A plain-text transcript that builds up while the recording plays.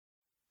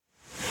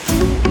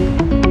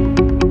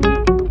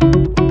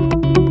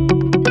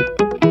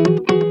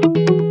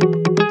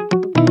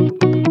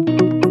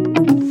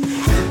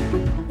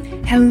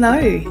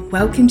Hello,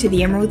 welcome to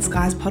the Emerald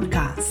Skies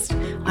podcast.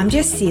 I'm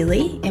Jess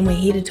Seeley and we're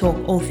here to talk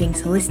all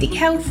things holistic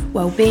health,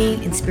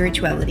 well-being and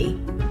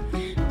spirituality.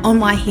 On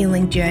my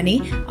healing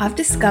journey, I've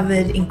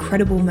discovered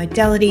incredible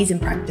modalities and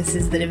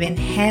practices that have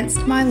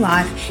enhanced my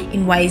life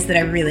in ways that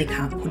I really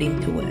can't put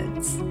into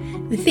words.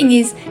 The thing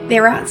is,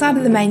 they're outside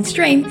of the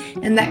mainstream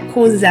and that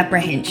causes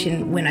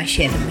apprehension when I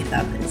share them with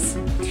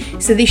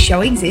others. So this show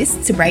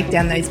exists to break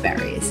down those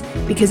barriers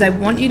because I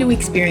want you to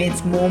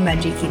experience more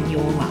magic in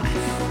your life.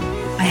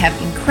 I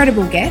have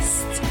incredible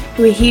guests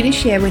who are here to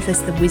share with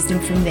us the wisdom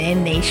from their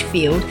niche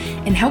field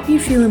and help you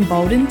feel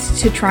emboldened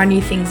to try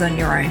new things on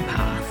your own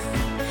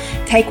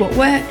path. Take what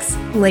works,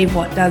 leave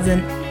what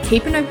doesn't,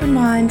 keep an open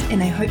mind,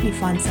 and I hope you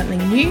find something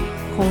new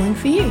calling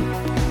for you.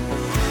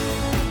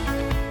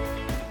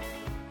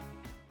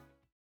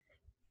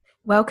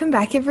 Welcome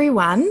back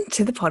everyone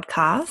to the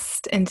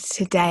podcast, and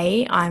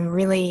today I'm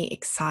really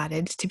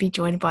excited to be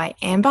joined by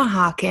Amber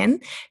Harkin,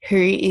 who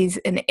is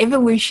an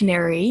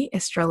evolutionary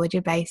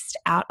astrologer based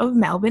out of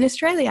Melbourne,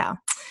 Australia.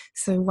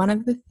 So one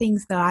of the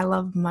things that I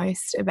love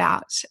most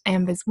about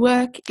Amber's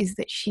work is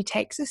that she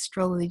takes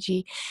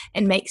astrology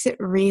and makes it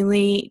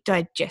really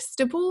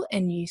digestible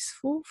and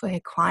useful for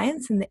her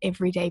clients and the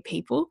everyday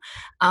people.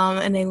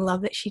 And I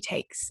love that she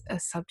takes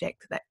a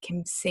subject that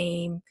can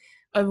seem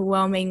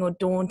overwhelming or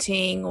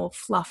daunting or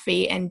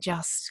fluffy and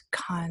just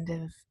kind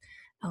of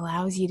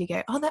allows you to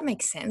go, oh, that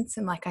makes sense,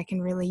 and like I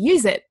can really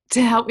use it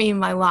to help me in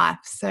my life.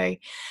 So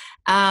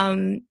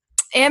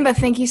Amber,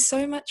 thank you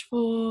so much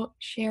for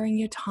sharing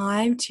your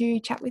time to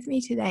chat with me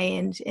today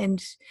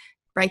and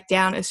break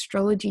down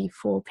astrology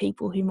for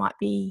people who might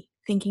be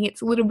thinking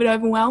it's a little bit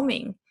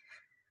overwhelming.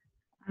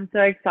 I'm so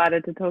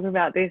excited to talk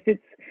about this.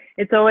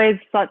 It's always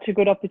such a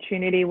good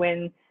opportunity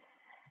when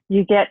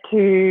you get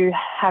to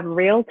have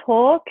real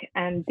talk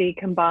and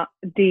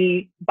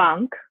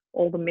debunk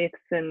all the myths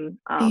and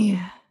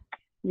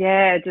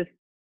just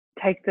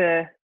take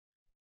the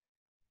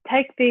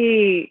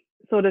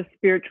sort of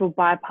spiritual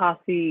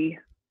bypassy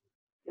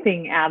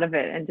thing out of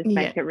it and just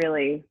make it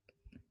really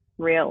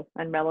real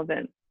and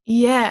relevant.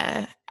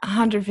 Yeah,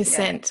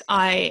 100%.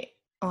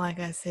 Like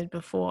I said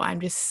before, I'm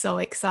just so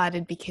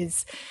excited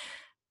because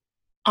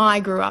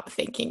I grew up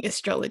thinking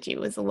astrology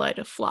was a load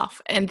of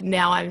fluff, and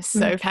now I'm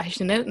so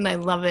passionate and I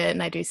love it,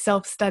 and I do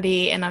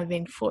self-study, and I've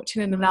been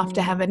fortunate enough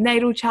to have a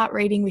natal chart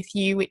reading with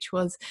you, which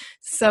was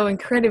so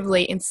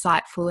incredibly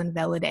insightful and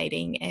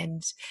validating.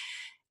 And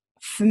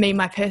for me,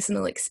 my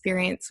personal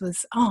experience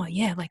was,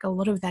 like a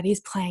lot of that is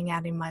playing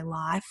out in my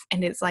life,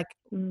 and it's like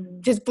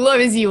just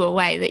blows you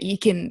away that you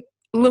can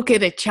look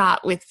at a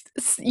chart with,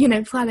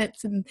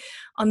 planets and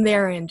on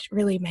there and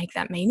really make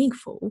that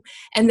meaningful.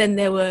 And then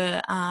there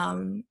were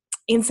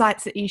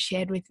insights that you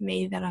shared with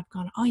me that I've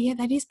gone, oh yeah,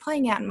 that is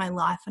playing out in my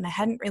life, and I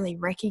hadn't really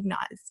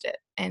recognized it,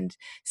 and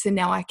so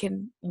now I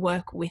can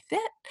work with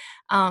it.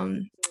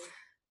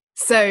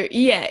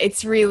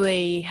 It's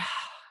really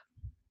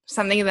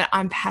something that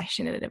I'm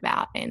passionate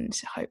about, and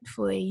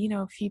hopefully,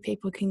 a few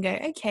people can go,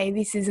 okay,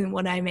 this isn't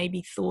what I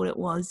maybe thought it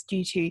was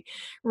due to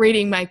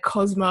reading my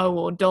Cosmo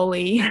or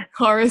Dolly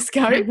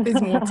horoscope.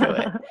 There's more to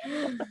it.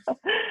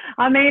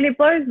 I mean, it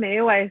blows me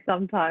away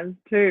sometimes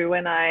too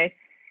when I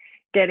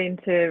get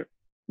into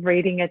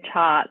reading a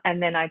chart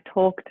and then I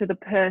talk to the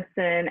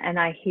person and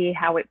I hear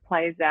how it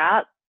plays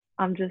out.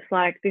 I'm just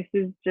like, this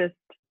is just,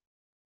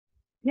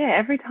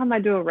 every time I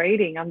do a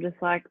reading, I'm just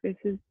like, this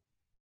is,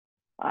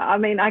 I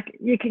mean,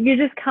 you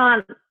just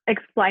can't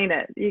explain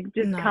it. You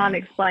just can't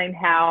explain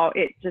how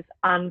it just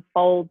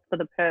unfolds for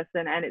the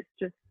person, and it's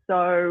just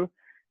so,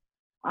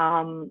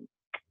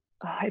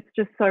 it's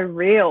just so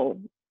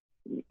real.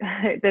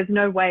 There's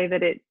no way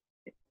that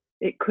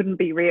it couldn't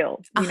be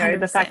real. 100%.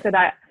 The fact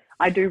that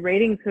I do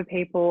readings for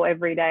people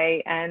every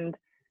day, and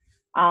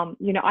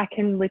I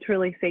can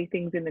literally see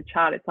things in the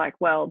chart. It's like,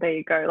 well, there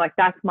you go. Like,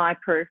 that's my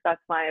proof.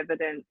 That's my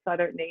evidence. I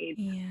don't need,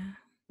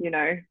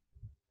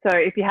 So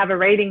if you have a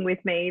reading with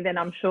me, then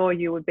I'm sure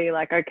you would be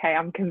like, okay,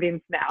 I'm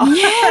convinced now.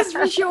 Yes,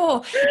 for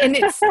sure.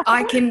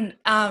 And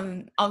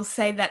I'll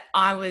say that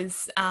I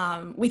was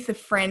with a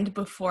friend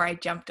before I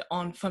jumped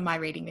on for my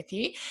reading with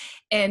you,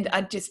 and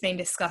I'd just been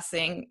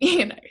discussing,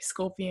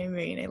 Scorpio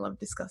moon. I love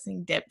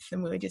discussing depth,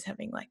 and we were just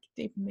having like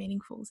deep and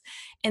meaningfuls.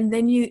 And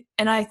then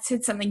I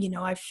said something,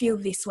 I feel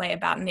this way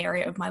about an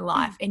area of my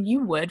life, and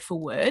you word for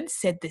word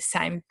said the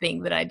same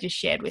thing that I just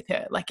shared with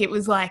her. Like, it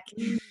was like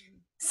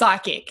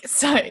psychic.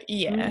 So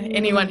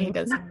anyone who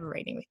does have a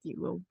reading with you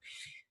will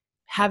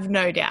have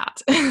no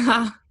doubt.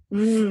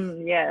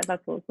 Yeah,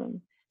 that's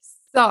awesome.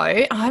 So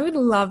I would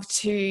love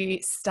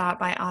to start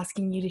by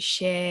asking you to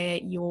share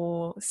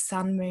your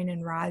sun, moon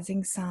and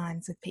rising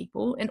signs with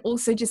people, and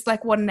also just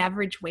like what an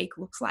average week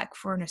looks like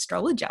for an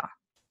astrologer.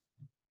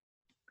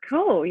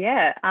 Cool.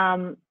 Yeah.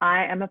 I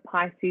am a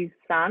Pisces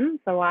sun,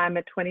 so I'm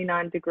a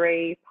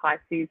 29-degree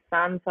Pisces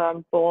sun. So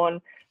I'm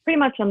born pretty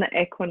much on the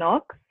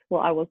equinox.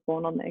 Well, I was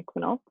born on the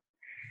equinox.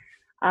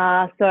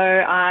 So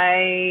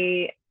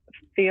I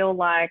feel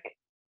like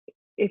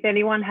if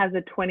anyone has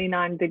a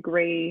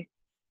 29-degree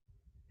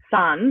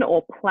sun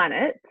or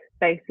planet,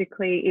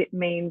 basically it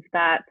means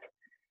that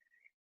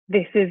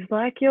this is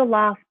like your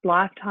last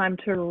lifetime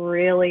to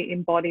really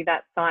embody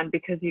that sign,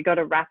 because you got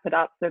to wrap it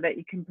up so that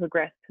you can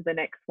progress to the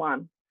next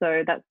one.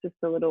 So that's just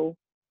a little,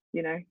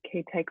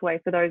 key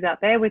takeaway for those out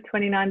there with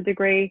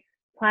 29-degree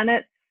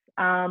planets.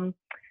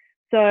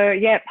 So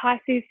yeah,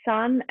 Pisces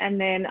sun, and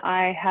then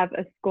I have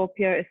a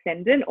Scorpio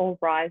ascendant or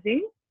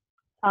rising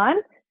sign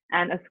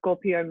and a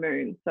Scorpio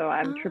moon. So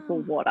I'm triple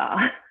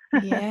water.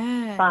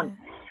 Yeah. Fun.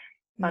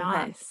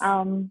 Nice.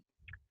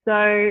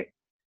 So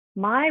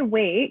my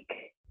week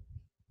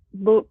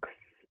looks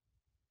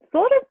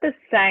sort of the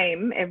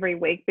same every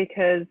week,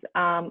 because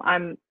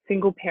I'm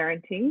single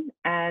parenting,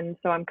 and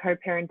so I'm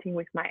co-parenting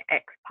with my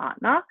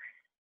ex-partner,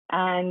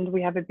 and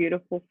we have a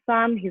beautiful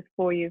son. He's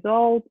 4 years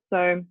old.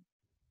 So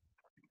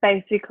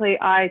basically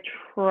I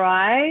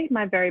try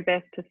my very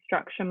best to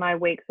structure my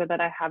week so that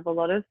I have a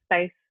lot of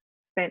space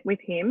spent with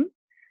him,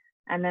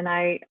 and then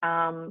I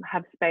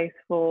have space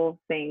for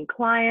seeing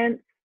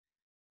clients.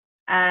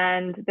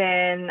 And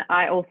then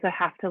I also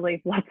have to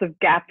leave lots of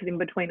gaps in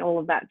between all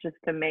of that just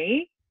for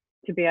me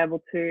to be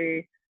able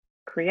to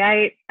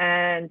create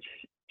and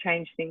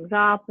change things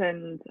up.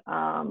 And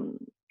I'm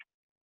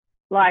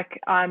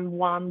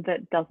one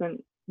that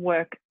doesn't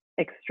work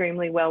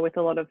extremely well with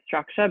a lot of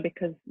structure,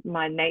 because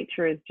my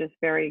nature is just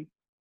very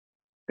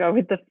go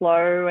with the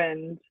flow.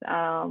 And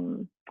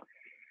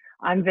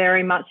I'm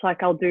very much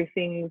like, I'll do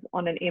things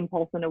on an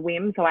impulse and a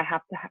whim. So I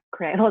have to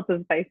create lots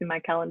of space in my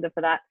calendar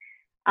for that.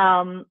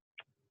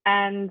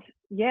 And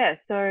yeah,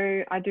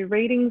 so I do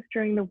readings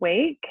during the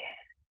week,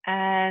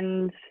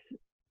 and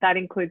that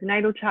includes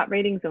natal chart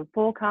readings and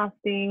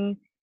forecasting,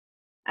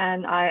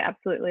 and I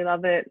absolutely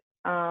love it.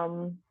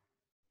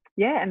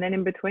 Yeah, and then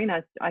in between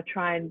I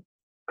try and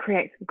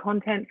create some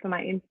content for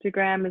my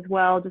Instagram as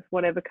well, just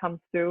whatever comes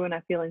through and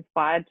I feel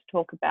inspired to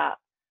talk about.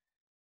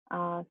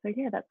 So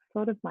yeah, that's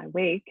sort of my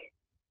week.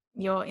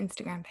 Your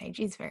Instagram page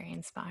is very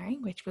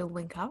inspiring, which we'll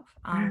link up.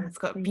 It's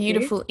got Thank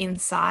beautiful you.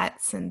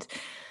 insights, and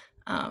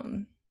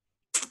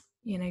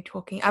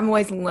talking. I'm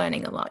always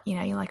learning a lot.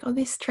 You're like, oh,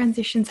 this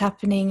transition's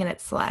happening, and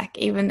it's like,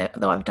 even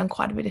though I've done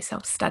quite a bit of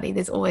self-study,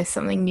 there's always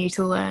something new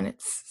to learn.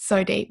 It's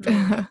so deep.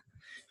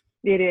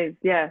 It is,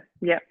 yeah,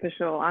 for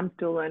sure. I'm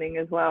still learning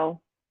as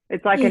well.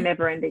 It's like a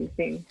never-ending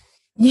thing.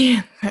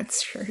 Yeah,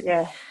 that's true.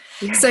 Yeah.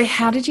 So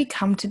how did you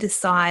come to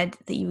decide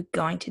that you were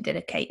going to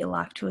dedicate your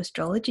life to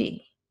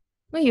astrology?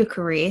 Well, your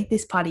career,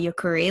 this part of your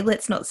career.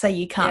 Let's not say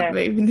you can't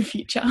move in the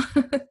future.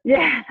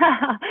 Yeah.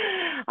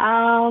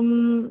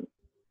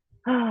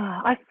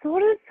 I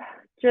sort of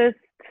just,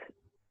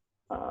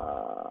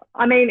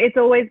 it's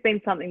always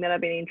been something that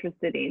I've been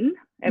interested in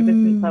ever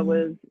since I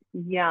was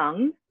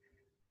young.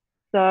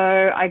 So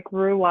I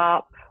grew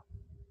up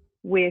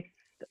with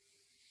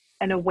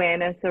an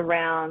awareness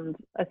around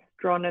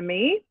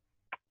astronomy,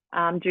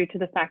 due to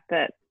the fact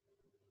that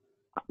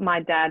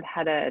my dad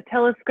had a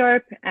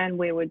telescope and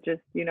we would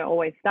just,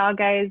 always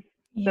stargaze.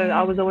 Yeah. So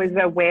I was always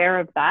aware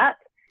of that,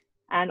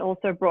 and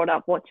also brought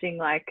up watching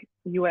like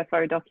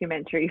UFO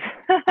documentaries.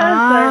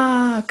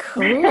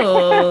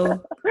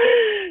 Cool.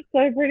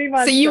 So pretty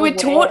much. So you were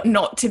taught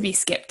not to be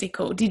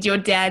skeptical. Did your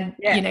dad,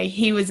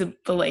 he was a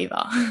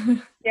believer?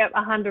 Yep,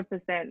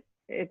 100%.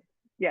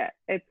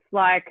 It's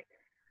like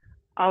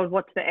I would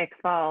watch the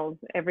X-Files,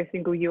 every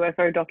single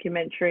UFO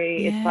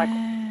documentary. Yeah. It's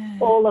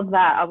like all of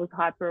that I was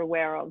hyper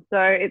aware of.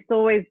 So it's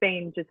always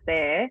been just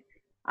there.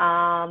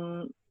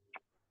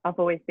 I've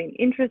always been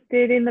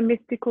interested in the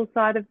mystical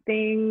side of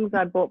things.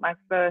 I bought my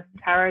first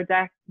tarot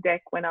deck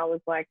when I was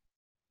like,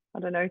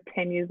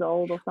 10 years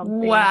old or something.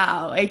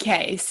 Wow.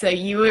 Okay. So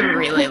you were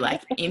really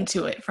like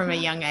into it from a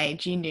young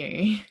age. You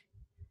knew.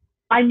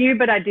 I knew,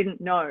 but I didn't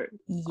know.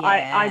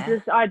 Yeah.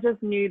 I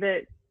just knew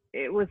that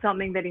it was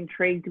something that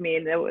intrigued me,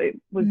 and it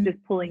was just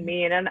pulling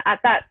me in. And at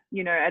that,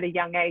 at a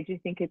young age, you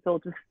think it's all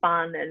just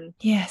fun, and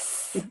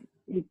yes,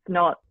 it's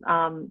not.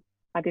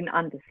 I didn't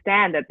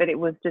understand it, but it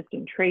was just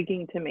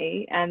intriguing to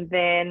me. And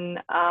then,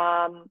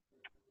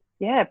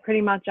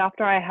 pretty much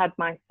after I had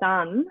my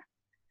son,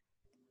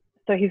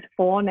 so he's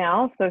 4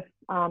 now. So,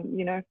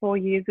 4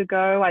 years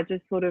ago, I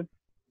just sort of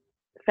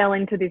fell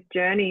into this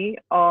journey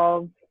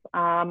of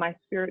my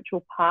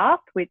spiritual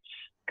path, which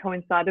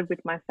coincided with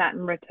my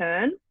Saturn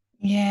return.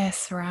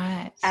 Yes,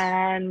 right.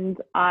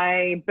 And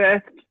I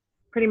birthed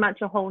pretty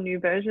much a whole new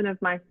version of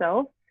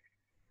myself,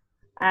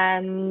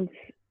 and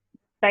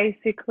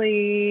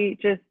basically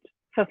just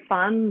for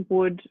fun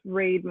would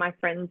read my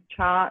friends'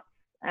 charts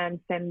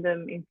and send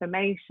them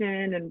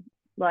information, and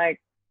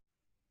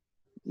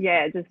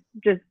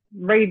just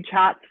read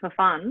charts for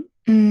fun.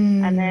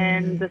 And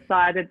then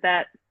decided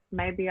that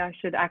maybe I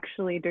should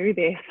actually do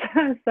this.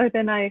 So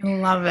then I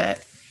love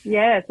it.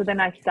 Yeah. So then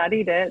I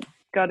studied it,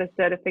 got a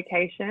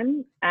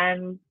certification,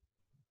 and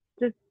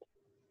just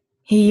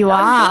here you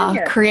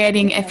are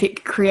creating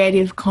epic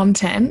creative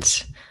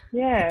content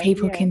that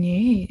people can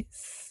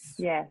use.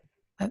 Yeah.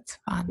 That's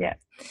fun. Yeah.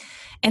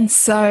 And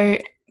so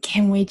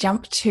can we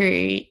jump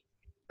to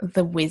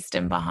the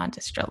wisdom behind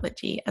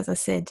astrology? As I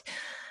said,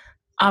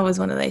 I was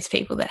one of those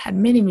people that had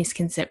many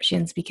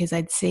misconceptions because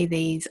I'd see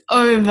these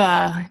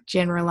over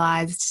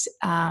generalized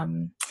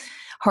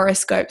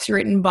horoscopes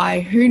written by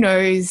who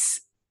knows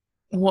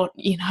what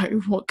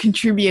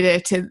contributor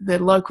to the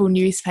local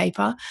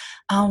newspaper.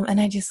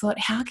 And I just thought,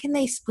 how can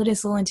they split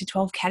us all into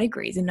 12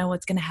 categories and know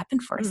what's going to happen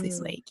for us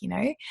this week,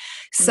 Mm.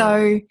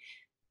 So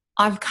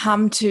I've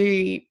come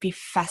to be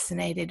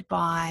fascinated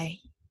by,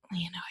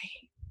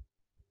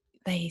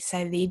 they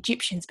say the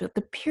Egyptians built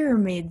the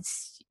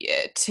pyramids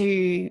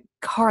to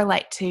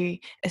correlate to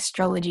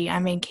astrology. I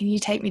mean, can you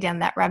take me down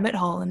that rabbit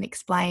hole and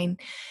explain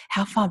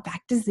how far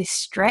back does this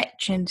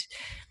stretch and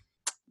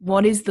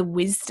what is the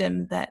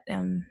wisdom that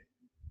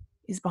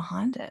is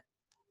behind it?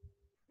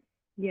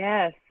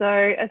 Yeah,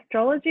 so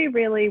astrology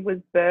really was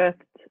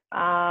birthed,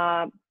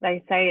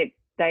 they say it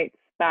dates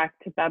back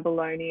to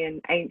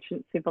Babylonian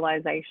ancient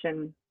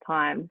civilization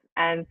times.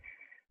 And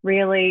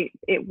really,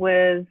 it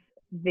was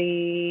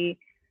the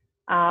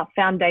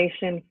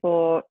foundation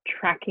for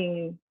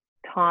tracking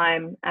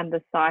time and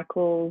the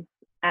cycles,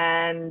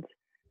 and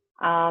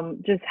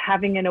just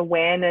having an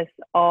awareness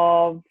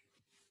of,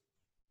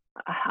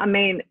 I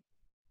mean,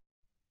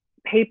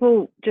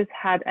 people just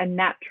had a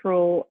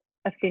natural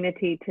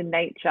affinity to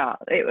nature.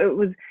 It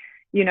was,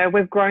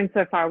 we've grown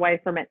so far away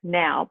from it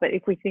now, but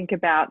if we think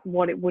about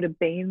what it would have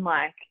been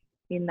like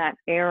in that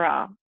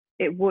era,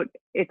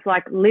 it's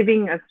like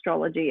living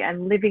astrology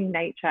and living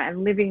nature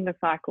and living the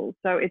cycles.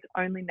 So it's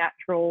only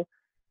natural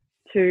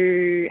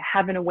to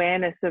have an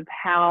awareness of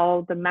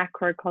how the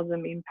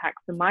macrocosm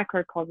impacts the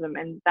microcosm,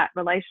 and that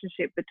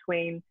relationship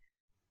between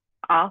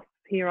us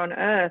here on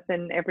earth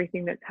and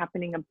everything that's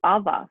happening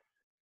above us,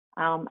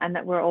 and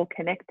that we're all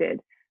connected.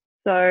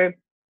 So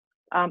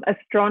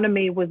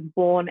astronomy was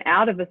born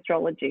out of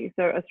astrology.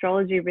 So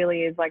astrology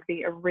really is like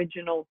the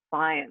original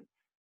science,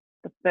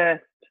 the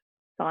first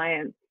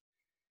science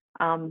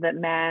that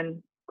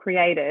man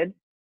created.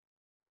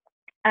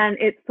 And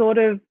it sort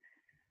of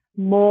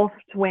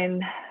morphed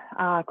when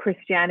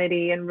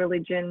Christianity and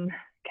religion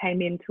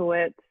came into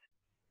it,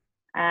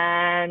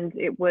 and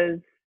it was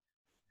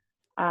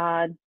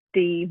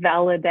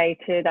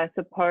devalidated, I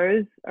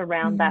suppose,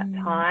 around that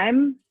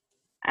time.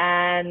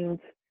 And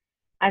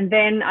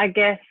then I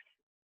guess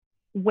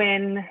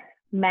when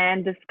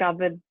man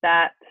discovered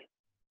that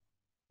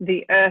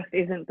the earth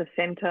isn't the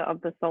center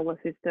of the solar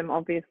system,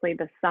 obviously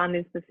the sun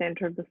is the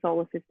center of the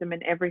solar system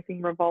and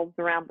everything revolves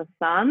around the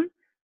sun,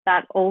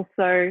 that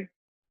also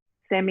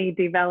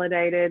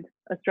semi-devalidated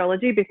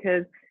astrology,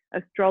 because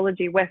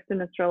astrology,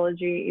 Western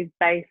astrology, is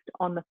based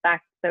on the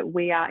fact that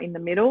we are in the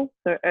middle.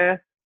 So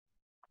earth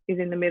is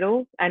in the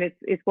middle, and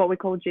it's what we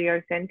call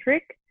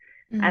geocentric.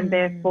 And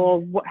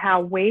therefore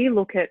how we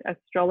look at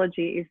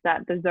astrology is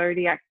that the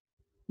zodiac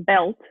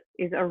belt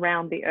is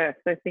around the earth.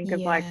 So think of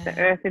like the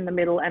earth in the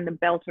middle and the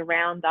belt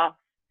around us,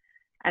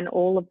 and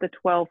all of the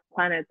 12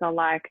 planets are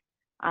like,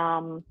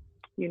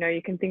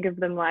 you can think of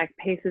them like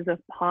pieces of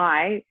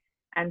pie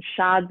and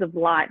shards of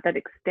light that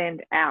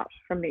extend out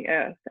from the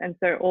earth. And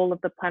so all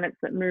of the planets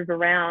that move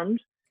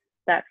around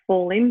that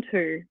fall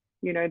into,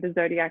 the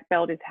zodiac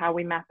belt is how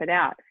we map it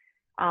out.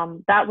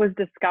 That was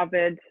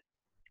discovered,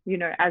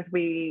 as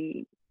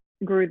we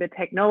grew the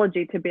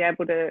technology to be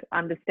able to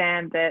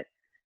understand that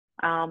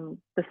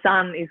the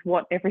sun is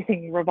what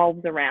everything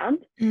revolves around.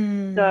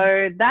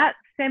 So that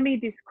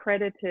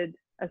semi-discredited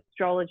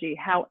astrology.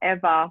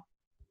 However,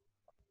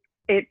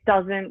 it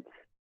doesn't,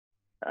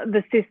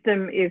 the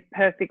system is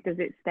perfect as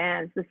it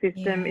stands. The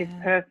system is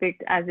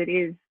perfect as it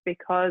is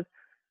because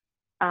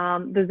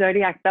the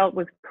zodiac belt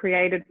was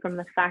created from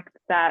the fact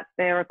that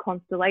there are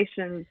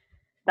constellations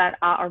that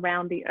are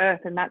around the earth,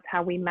 and that's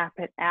how we map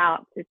it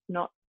out. It's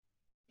not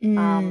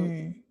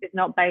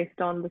based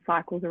on the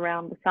cycles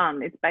around the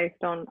sun. It's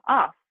based on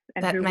us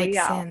and that who makes we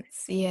are.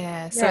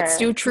 sense. So it's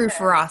still true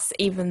for us,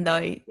 even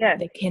though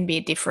there can be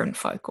a different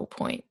focal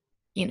point,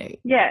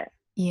 Yeah.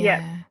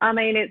 I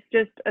mean, it's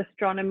just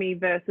astronomy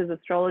versus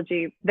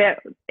astrology.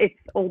 It's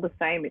all the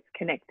same. It's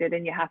connected,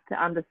 and you have to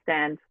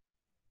understand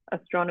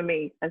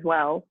astronomy as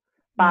well.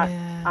 But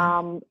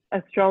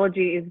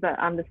astrology is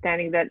the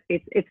understanding that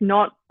it's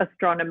not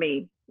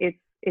astronomy. It's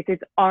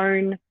its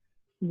own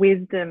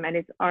wisdom and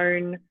its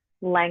own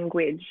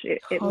language.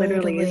 It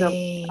literally is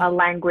a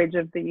language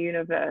of the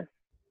universe.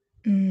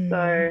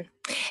 So,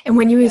 and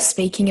when you were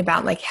speaking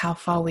about like how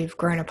far we've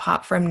grown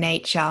apart from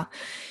nature,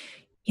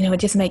 it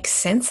just makes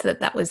sense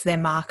that was their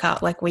marker.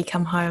 Like we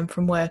come home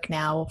from work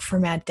now or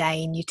from our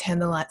day and you turn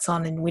the lights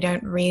on and we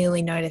don't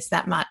really notice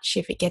that much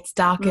if it gets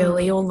dark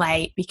early or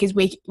late, because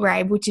we're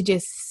able to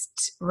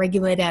just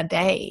regulate our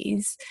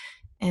days.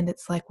 And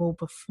it's like, well,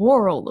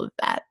 before all of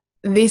that,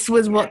 this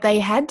was what they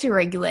had to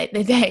regulate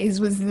their days,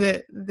 was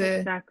the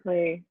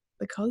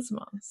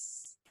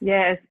cosmos.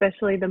 Yeah,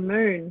 especially the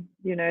moon.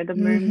 The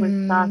moon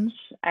was such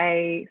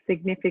a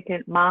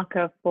significant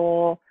marker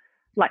for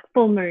like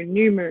full moon,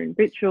 new moon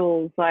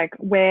rituals, like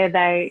where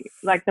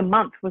the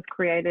month was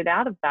created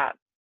out of that.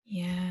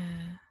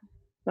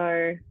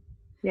 So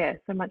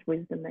so much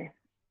wisdom there.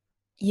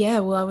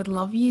 Well, I would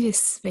love you to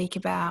speak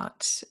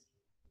about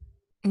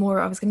more,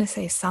 I was going to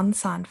say sun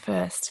sign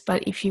first,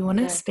 but if you want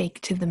to Yeah. speak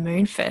to the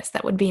moon first,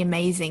 that would be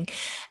amazing.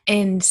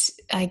 And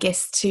I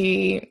guess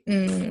to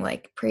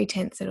like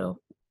pretense it or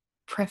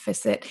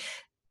preface it,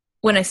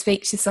 when I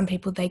speak to some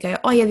people, they go,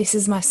 "Oh yeah, this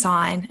is my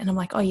sign," and I'm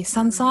like, "Oh, your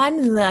sun Mm. sign?"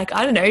 And they're like,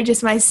 "I don't know,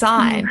 just my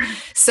sign."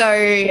 So,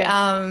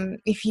 Yeah.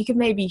 if you could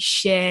maybe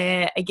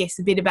share, I guess,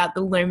 a bit about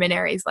the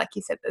luminaries, like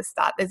you said at the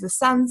start. There's a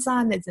sun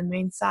sign, there's a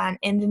moon sign,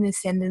 and an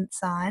ascendant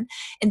sign,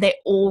 and they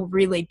all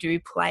really do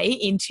play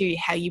into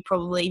how you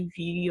probably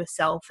view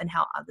yourself and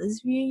how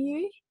others view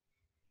you.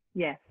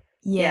 Yes.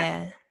 Yes.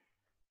 Yeah.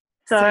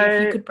 So, if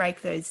you So could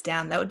break those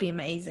down, that would be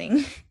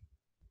amazing.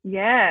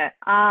 yeah,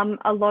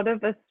 a lot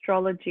of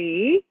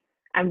astrology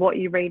and what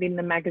you read in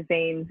the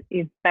magazines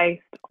is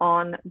based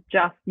on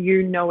just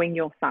you knowing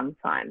your sun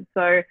sign.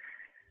 So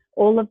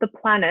all of the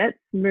planets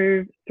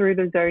move through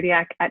the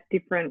zodiac at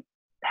different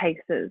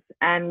paces.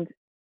 And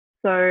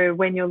so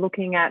when you're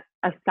looking at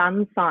a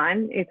sun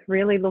sign, it's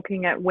really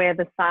looking at where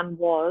the sun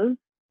was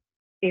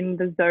in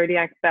the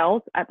zodiac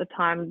belt at the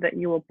time that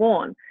you were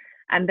born.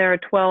 And there are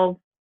 12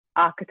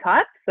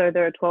 archetypes, so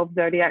there are 12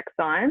 zodiac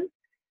signs,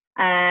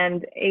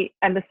 and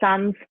the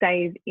sun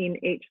stays in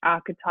each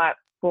archetype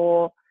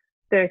for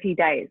 30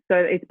 days. So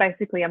it's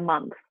basically a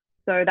month.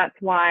 So that's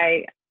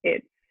why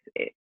it's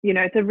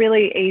a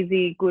really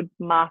easy, good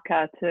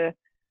marker to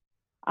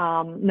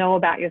know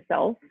about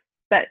yourself.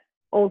 But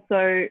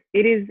also,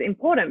 it is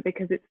important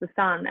because it's the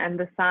sun, and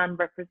the sun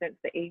represents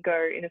the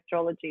ego in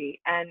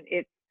astrology, and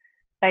it's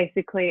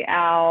basically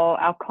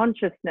our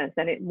consciousness,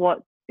 and it's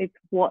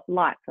what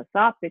lights us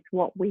up. It's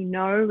what we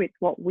know. It's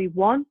what we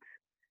want,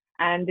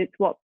 and it's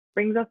what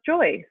brings us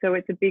joy. So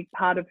it's a big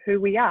part of who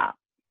we are.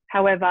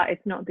 However,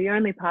 it's not the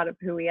only part of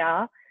who we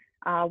are.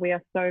 We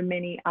are so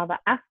many other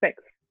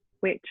aspects,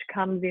 which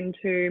comes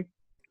into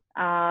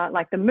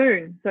like the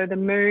moon. So the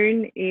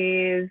moon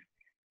is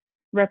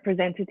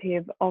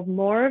representative of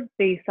more of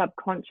the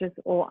subconscious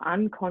or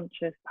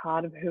unconscious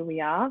part of who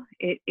we are.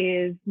 It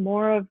is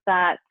more of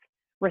that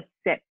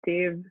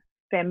receptive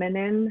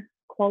feminine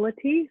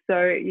quality.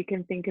 So you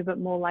can think of it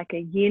more like a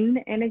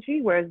yin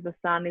energy, whereas the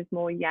sun is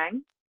more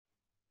yang.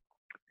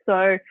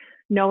 So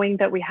knowing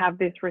that we have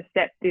this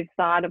receptive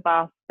side of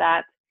us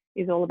that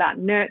is all about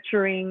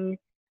nurturing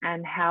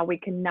and how we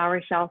can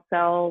nourish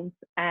ourselves,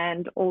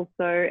 and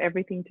also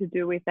everything to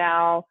do with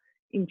our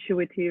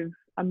intuitive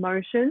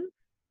emotions,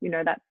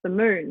 that's the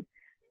moon.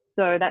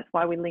 So that's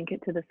why we link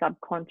it to the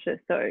subconscious.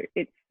 So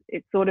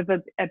it's sort of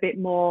a bit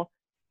more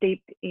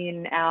steeped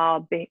in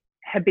our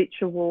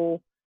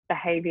habitual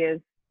behaviors,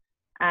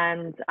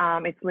 and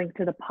it's linked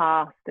to the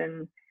past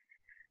and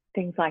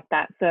things like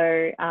that.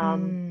 So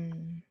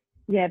Mm.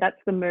 yeah,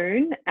 that's the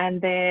moon. And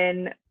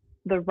then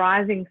the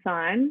rising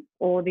sign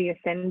or the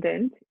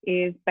ascendant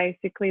is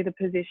basically the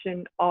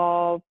position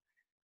of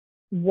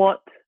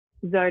what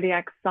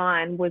zodiac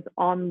sign was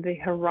on the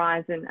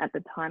horizon at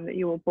the time that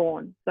you were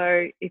born.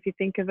 So if you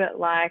think of it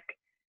like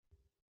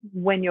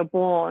when you're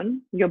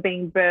born, you're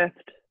being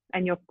birthed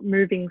and you're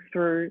moving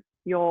through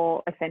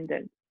your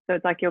ascendant. So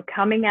it's like you're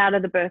coming out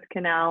of the birth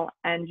canal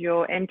and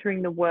you're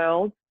entering the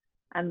world,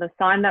 and the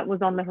sign that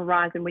was on the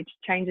horizon, which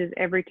changes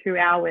every 2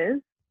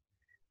 hours,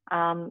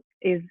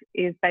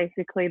 is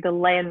basically the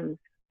lens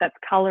that's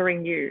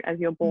coloring you as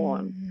you're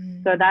born.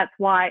 So that's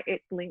why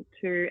it's linked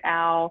to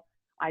our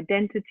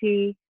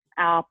identity,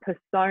 our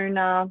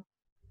persona,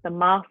 the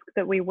mask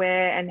that we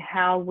wear, and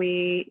how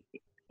we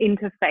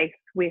interface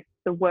with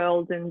the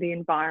world and the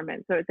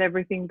environment. So it's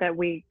everything that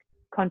we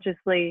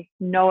consciously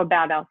know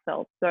about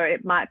ourselves. So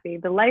it might be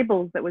the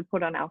labels that we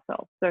put on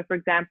ourselves. So for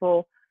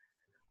example,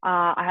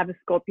 I have a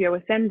Scorpio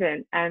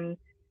ascendant, and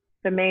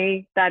for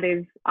me, that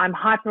is, I'm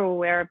hyper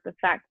aware of the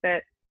fact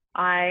that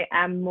I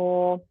am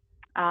more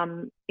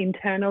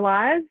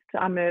internalized.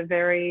 I'm a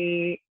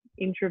very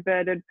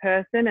introverted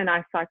person, and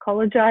I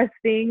psychologize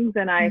things,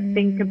 and I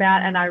think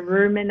about and I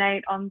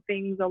ruminate on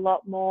things a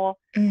lot more.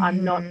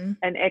 I'm not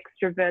an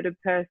extroverted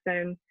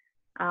person,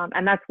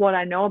 and that's what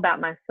I know about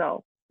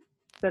myself.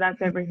 So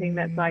that's everything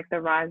that's like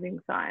the rising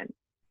sign.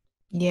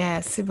 Yeah,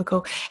 super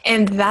cool.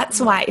 And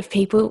that's why if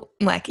people,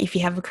 like, if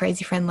you have a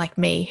crazy friend like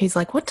me who's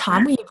like, what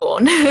time were you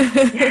born?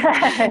 That's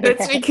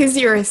Yeah. because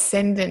your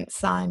ascendant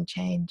sign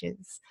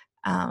changes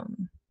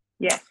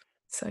Yes.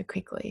 so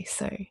quickly.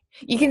 So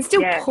you can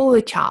still Yeah. pull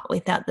a chart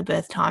without the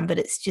birth time, but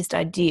it's just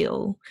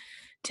ideal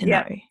to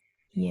know. Yep.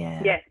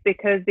 Yeah. Yes,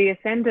 because the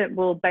ascendant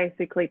will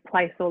basically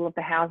place all of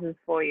the houses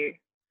for you.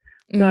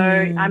 So,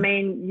 I Mm,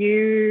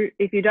 mean,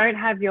 if you don't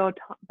have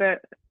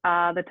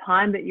the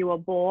time that you were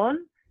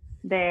born,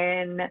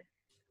 then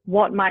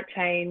what might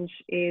change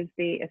is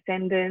the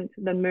ascendant,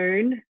 the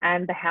moon,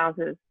 and the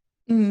houses.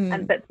 And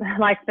mm, but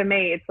like for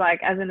me, it's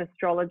like as an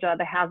astrologer,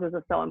 the houses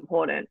are so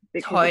important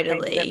because it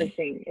changes totally.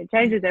 everything. It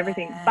changes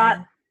everything. But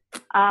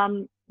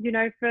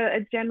Yeah. for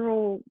a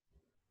general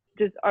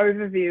just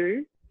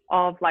overview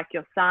of like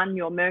your sun,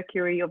 your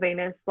Mercury, your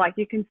Venus, like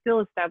you can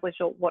still establish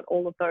what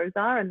all of those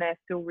are, and they're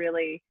still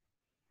really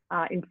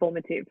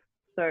informative.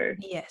 So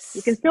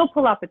you can Yes. still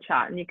pull up a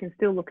chart and you can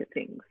still look at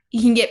things.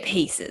 You can get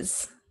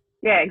pieces.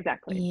 Yeah,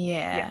 exactly.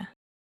 Yeah. Yeah.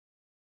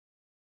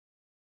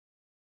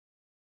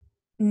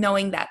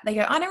 knowing that they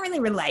go, I don't really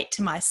relate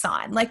to my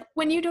sign. Like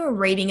when you do a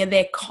reading, are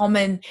there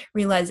common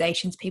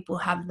realizations people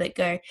have that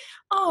go,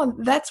 oh,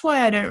 that's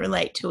why I don't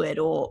relate to it,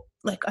 or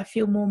like I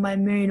feel more my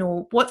moon,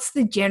 or what's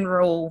the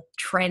general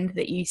trend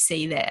that you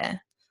see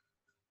there?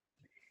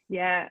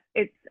 Yeah,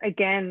 it's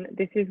again,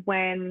 this is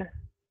when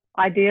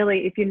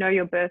ideally, if you know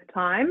your birth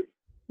time,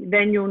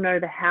 then you'll know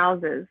the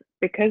houses,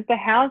 because the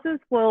houses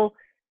will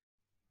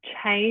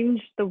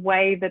change the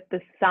way that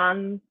the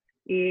sun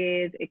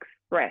is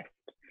expressed.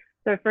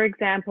 So, for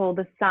example,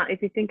 the sun,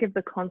 if you think of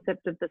the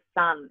concept of the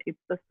sun, it's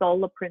the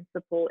solar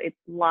principle, it's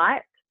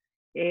light,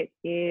 it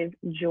is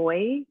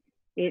joy,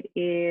 it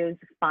is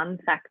fun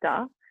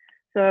factor.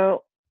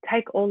 So,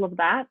 take all of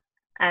that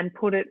and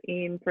put it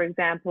in, for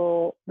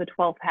example, the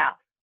 12th house.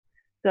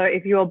 So,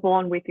 if you're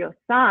born with your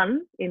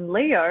sun in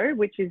Leo,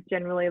 which is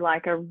generally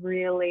like a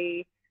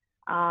really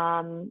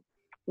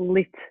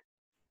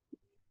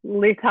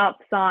lit up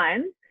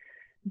sign,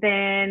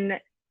 then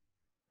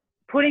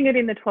putting it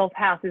in the 12th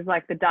house is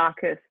like the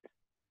darkest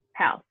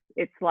house.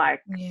 It's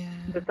like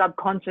the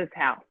subconscious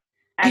house.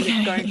 And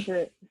it's going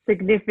to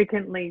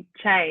significantly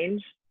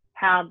change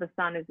how the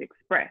sun is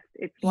expressed.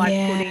 It's like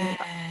putting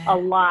a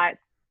light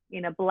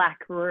in a black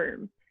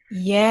room.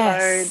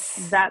 Yes.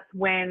 So that's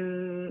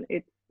when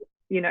it's,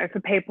 for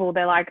people,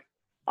 they're like,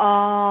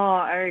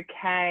 oh,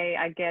 okay,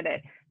 I get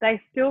it.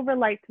 They still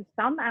relate to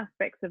some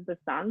aspects of the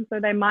sun. So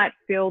they might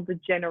feel the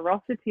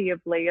generosity of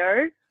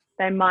Leo.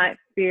 They might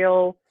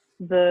feel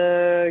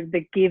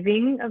the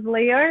giving of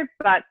Leo,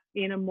 but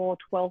in a more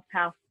 12th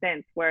house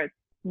sense where it's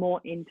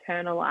more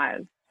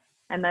internalized,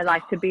 and they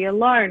like to be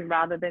alone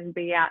rather than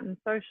be out and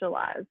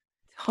socialize.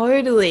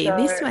 Totally. So,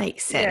 This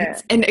makes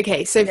sense. yeah. And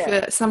okay, so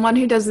Yeah. for someone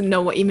who doesn't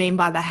know what you mean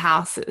by the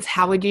houses,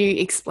 how would you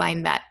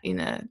explain that in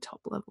a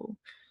top level?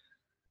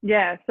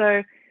 Yeah.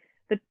 So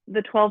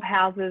the 12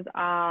 houses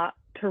are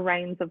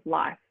terrains of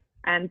life.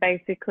 And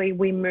basically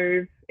we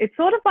move, it's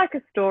sort of like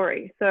a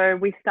story. So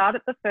we start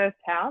at the first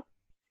house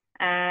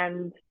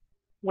and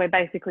we're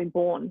basically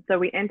born. So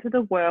we enter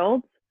the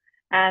world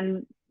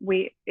and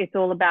it's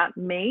all about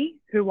me,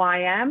 who I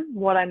am,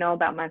 what I know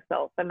about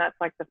myself. And that's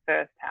like the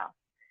first house.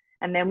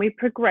 And then we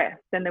progress,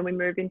 and then we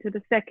move into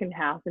the second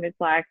house, and it's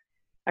like,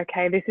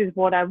 okay, this is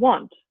what I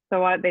want.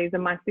 So these are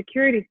my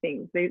security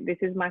things. This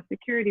is my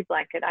security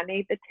blanket. I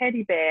need the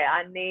teddy bear.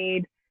 I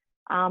need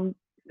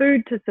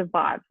food to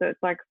survive. So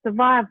it's like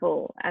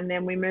survival. And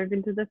then we move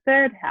into the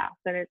third house,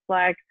 and it's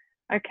like,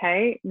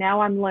 okay,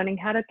 now I'm learning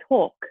how to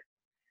talk.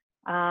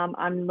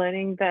 I'm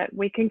learning that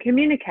we can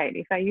communicate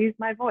if I use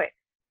my voice.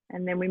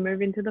 And then we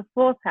move into the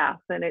fourth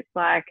house, and it's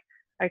like,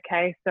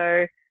 okay,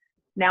 so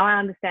now I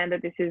understand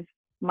that this is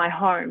my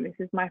home, this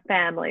is my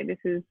family, this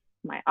is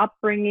my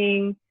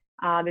upbringing,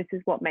 this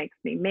is what makes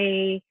me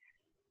me.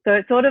 So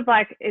it's sort of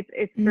like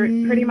it's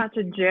pretty much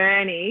a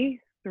journey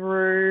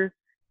through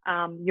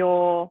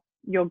your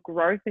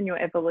growth and your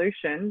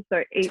evolution.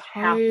 So each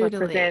house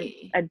represents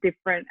a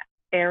different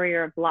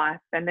area of life,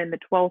 and then the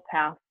 12th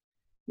house,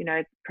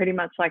 it's pretty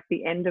much like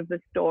the end of the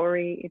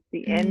story. It's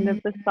the end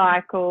of the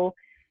cycle.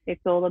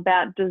 It's all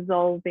about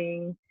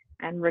dissolving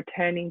and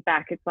returning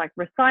back. It's like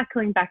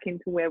recycling back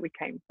into where we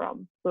came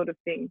from, sort of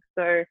thing.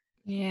 So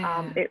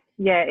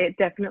it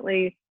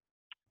definitely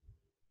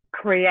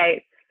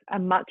creates a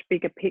much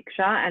bigger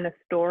picture and a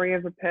story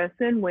of a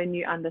person when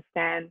you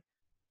understand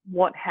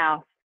what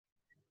house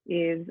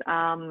is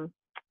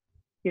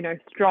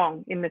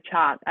strong in the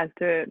chart, as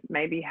to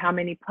maybe how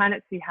many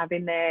planets you have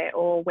in there,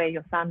 or where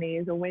your sun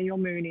is, or where your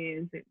moon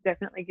is. It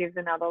definitely gives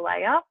another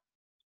layer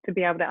to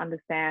be able to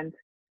understand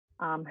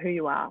who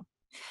you are.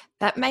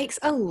 That makes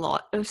a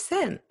lot of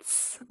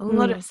sense. A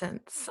lot of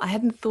sense. I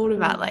hadn't thought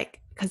about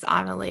because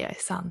I'm a Leo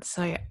sun,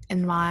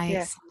 and my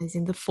sun is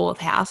in the fourth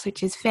house,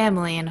 which is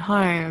family and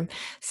home.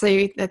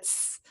 So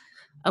that's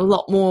a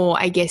lot more,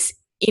 I guess,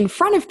 in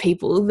front of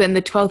people than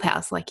the 12th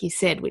house, like you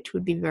said, which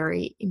would be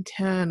very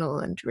internal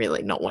and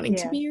really not wanting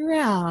to be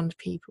around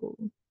people.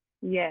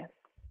 Yes.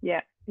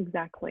 Yeah,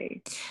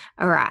 exactly.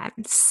 All right.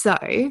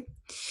 So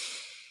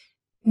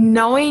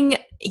knowing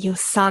your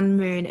sun,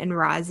 moon, and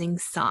rising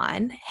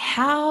sign,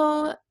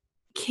 how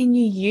can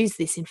you use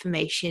this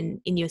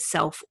information in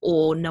yourself,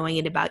 or knowing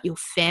it about your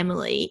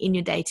family in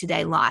your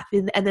day-to-day life?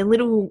 Are there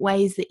little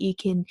ways that you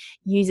can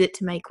use it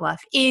to make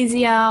life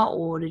easier,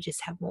 or to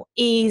just have more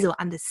ease, or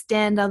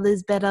understand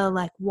others better?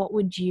 Like, what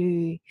would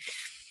you,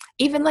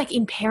 even like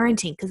in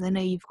parenting, because I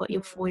know you've got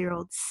your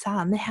 4-year-old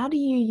son, how do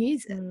you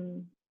use it?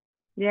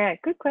 Yeah,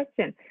 good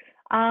question.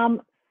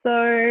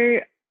 So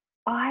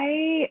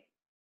I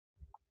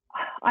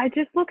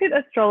just look at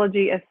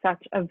astrology as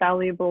such a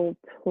valuable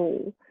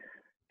tool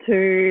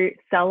to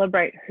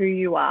celebrate who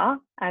you are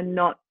and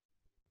not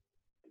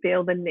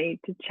feel the need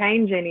to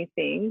change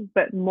anything,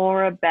 but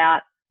more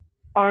about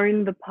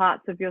own the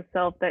parts of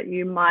yourself that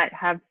you might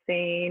have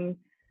seen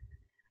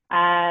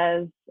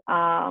as,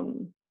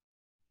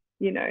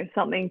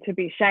 something to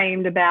be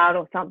shamed about,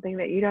 or something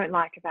that you don't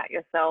like about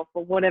yourself,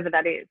 or whatever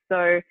that is.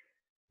 So,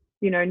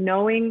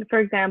 knowing, for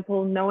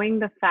example, knowing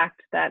the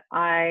fact that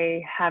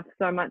I have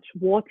so much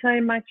water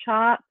in my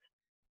chart,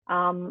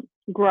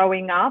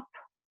 growing up,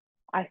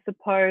 I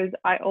suppose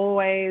I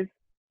always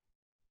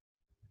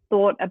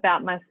thought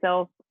about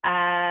myself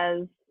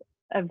as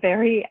a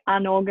very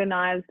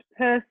unorganized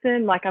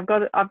person. Like I've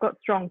got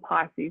strong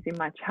Pisces in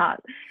my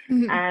chart,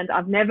 and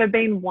I've never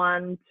been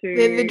one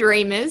They're the to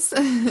dreamers.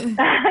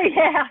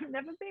 yeah, I've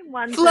never been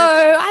one Flow.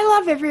 to I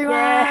love everyone.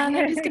 yeah,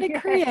 I'm just going to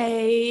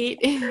create.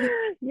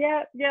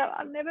 yeah.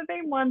 I've never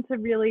been one to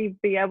really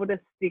be able to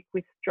stick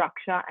with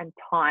structure and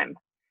time.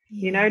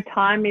 Yeah.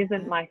 Time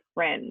isn't my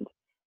friend.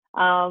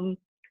 Um,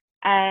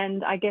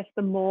 and I guess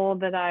the more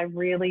that I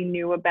really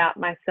knew about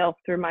myself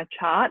through my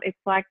chart, it's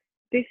like,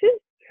 this is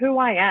who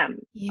I am.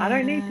 I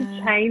don't need to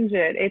Yeah. change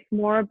it. It's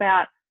more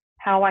about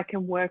how I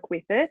can work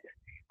with it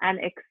and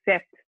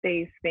accept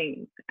these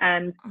things.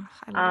 And Oh,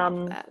 I love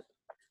um, that.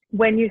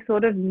 when you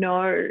sort of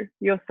know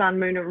your sun,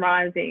 moon, and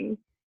rising,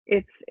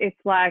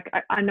 it's like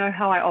I know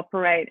how I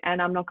operate,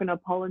 and I'm not going to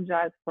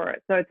apologize for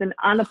it. So it's an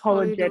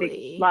unapologetic,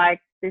 Totally. like,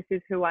 this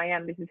is who I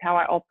am, this is how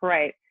I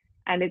operate,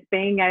 and it's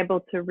being able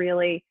to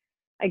really,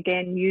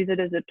 again, use it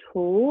as a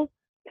tool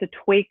to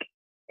tweak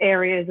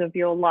areas of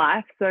your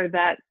life so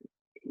that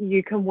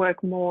you can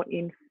work more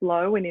in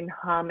flow and in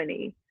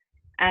harmony.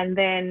 And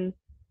then,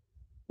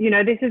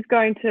 this is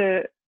going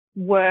to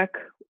work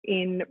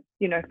in,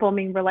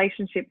 forming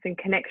relationships and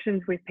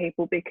connections with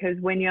people, because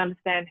when you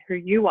understand who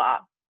you are,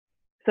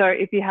 so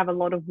if you have a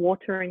lot of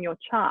water in your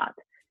chart,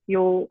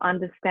 you'll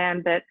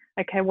understand that,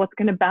 okay, what's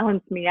going to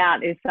balance me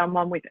out is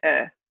someone with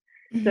earth.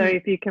 So Mm-hmm.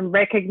 if you can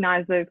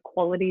recognize those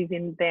qualities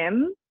in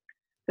them,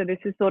 so this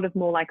is sort of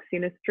more like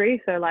synastry,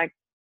 so like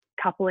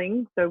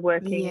coupling, so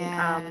working,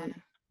 Yeah.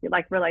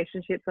 like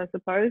relationships, I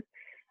suppose.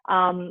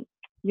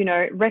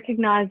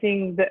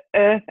 Recognizing the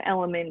earth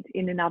element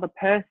in another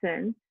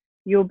person,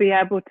 you'll be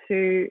able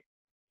to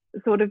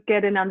sort of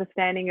get an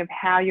understanding of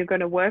how you're going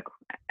to work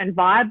and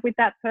vibe with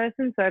that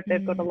person. So if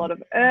they've got a lot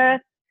of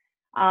earth,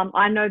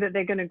 I know that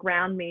they're going to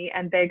ground me,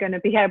 and they're going to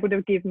be able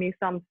to give me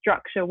some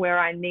structure where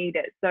I need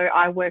it. So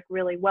I work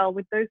really well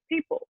with those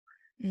people.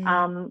 Mm.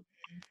 Um,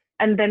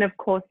 and then, of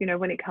course,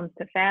 when it comes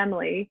to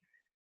family,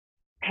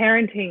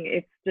 parenting,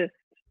 it's just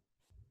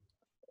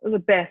the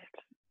best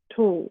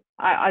tool.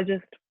 I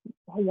just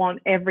want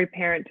every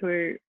parent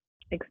to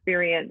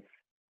experience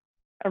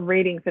a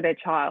reading for their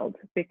child,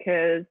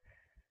 because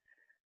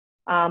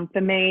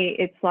for me,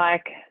 it's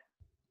like,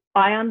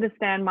 I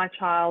understand my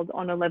child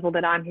on a level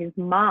that I'm his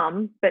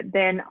mum, but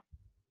then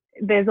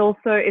there's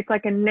also, it's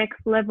like a next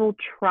level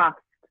trust.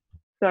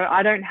 So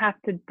I don't have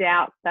to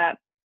doubt that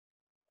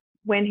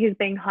when he's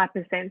being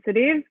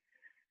hypersensitive,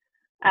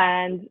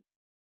 and,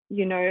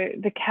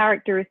 the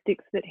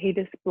characteristics that he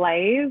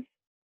displays,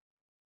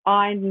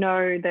 I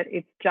know that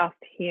it's just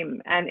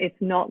him, and it's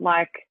not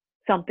like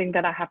something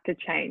that I have to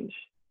change.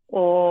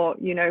 Or,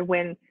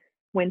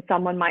 when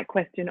someone might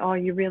question, oh,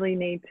 you really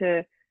need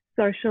to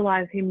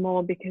socialize him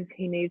more because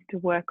he needs to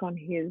work on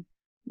his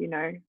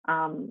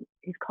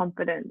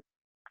confidence.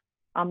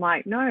 I'm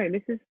like, no,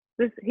 he's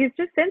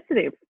just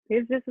sensitive.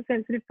 He's just a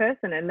sensitive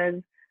person, and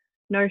there's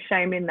no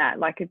shame in that.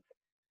 Like, it's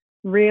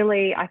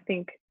really, I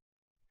think,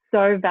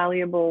 so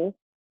valuable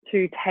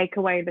to take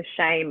away the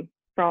shame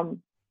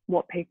from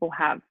what people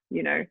have.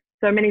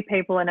 So many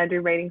people, and I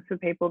do readings for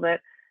people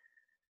that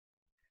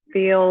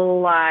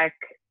feel like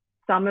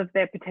some of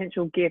their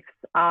potential gifts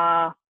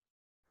are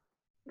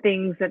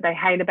things that they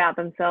hate about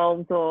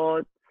themselves,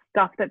 or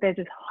stuff that they're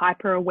just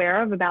hyper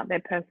aware of about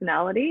their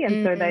personality, and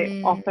so they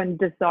Mm. often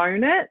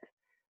disown it.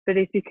 But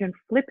if you can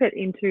flip it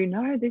into,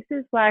 no, this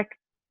is like,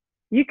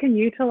 you can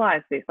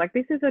utilize this, like,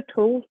 this is a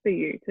tool for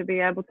you to be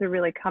able to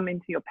really come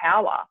into your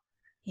power,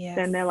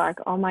 then they're Yes. like,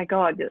 oh my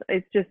God,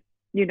 it's just,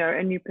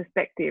 a new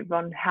perspective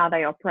on how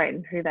they operate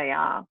and who they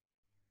are.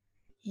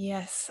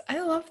 Yes, I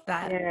love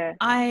that. Yeah.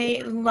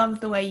 I love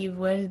the way you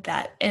worded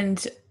that.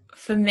 And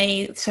for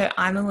me, so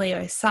I'm a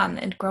Leo sun,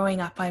 and growing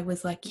up, I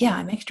was like, yeah,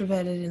 I'm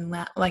extroverted and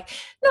loud, like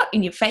not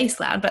in your face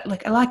loud, but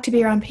like I like to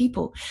be around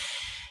people.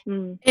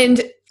 Mm,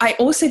 And I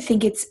also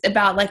think it's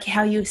about, like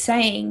how you were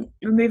saying,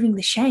 removing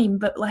the shame,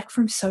 but like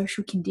from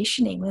social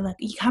conditioning, we're like,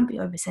 you can't be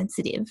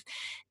oversensitive.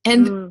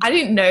 And mm, I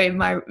didn't know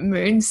my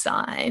moon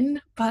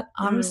sign, but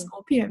I'm a mm.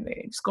 Scorpio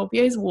moon.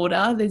 Scorpio's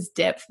water, there's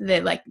depth,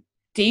 they're like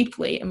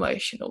deeply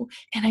emotional.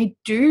 And I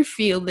do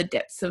feel the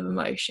depths of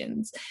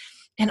emotions.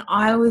 And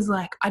I was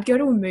like, I'd go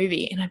to a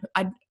movie, and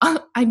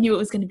I knew it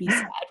was going to be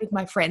sad with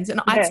my friends, and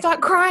I'd Yeah.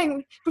 start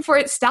crying before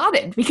it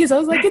started, because I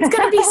was like, it's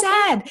going to be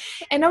sad.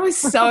 And I was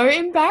so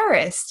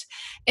embarrassed.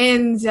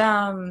 And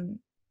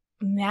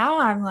now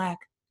I'm like,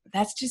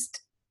 that's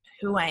just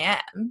who I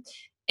am.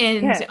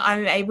 And Yeah.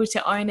 I'm able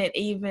to own it,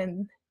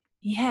 even,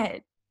 yeah,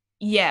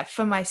 yeah,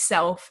 for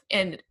myself.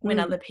 And when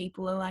Mm, other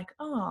people are like,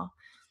 oh, are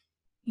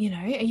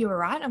you all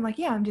right? I'm like,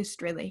 yeah, I'm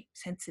just really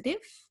sensitive.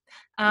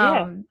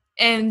 yeah.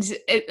 And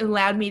it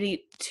allowed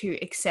me to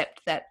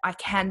accept that I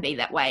can be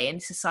that way,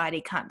 and society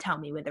can't tell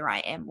me whether I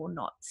am or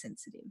not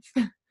sensitive.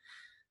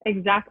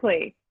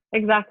 Exactly.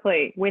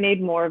 Exactly. We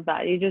need more of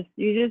that. You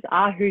just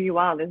are who you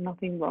are. There's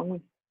nothing wrong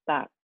with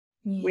that.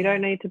 We Yeah.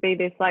 don't need to be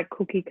this like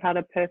cookie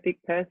cutter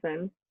perfect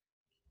person.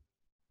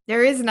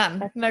 There is none.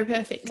 That's, No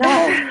perfect.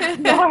 no,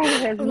 no,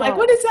 there's I'm like, not.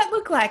 what does that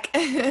look like?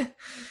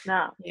 No,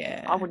 I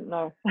Yeah. wouldn't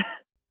know.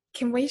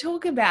 Can we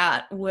talk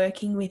about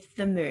working with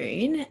the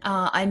moon?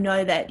 I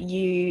know that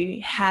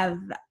you have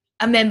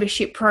a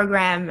membership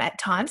program at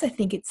times. I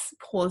think it's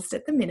paused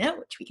at the minute,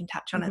 which we can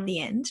touch on at Hmm. the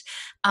end,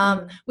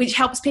 Mm. which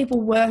helps people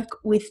work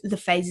with the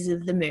phases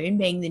of the moon,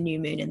 being the new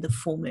moon and the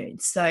full moon.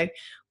 So,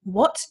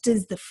 what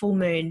does the full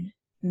moon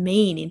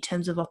mean in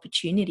terms of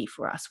opportunity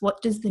for us?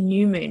 What does the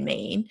new moon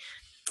mean?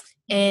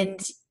 Mm.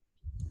 And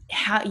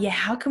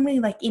how can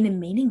we, like, in a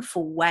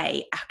meaningful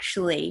way,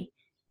 actually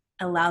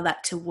allow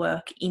that to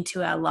work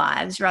into our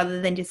lives rather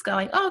than just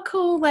going, oh,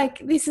 cool, like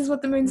this is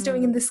what the moon's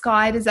doing in the Mm.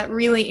 sky. Does that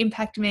really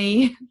impact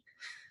me?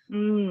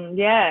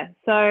 Yeah.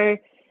 So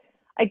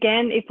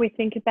again, if we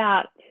think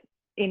about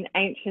in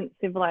ancient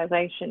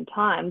civilization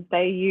times,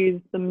 they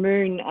used the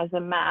moon as a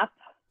map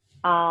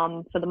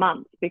for the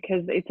months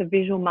because it's a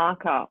visual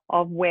marker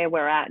of where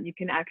we're at. You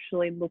can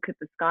actually look at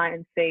the sky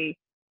and see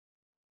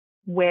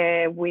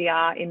where we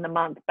are in the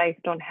month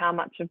based on how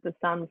much of the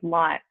sun's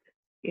light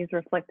is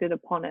reflected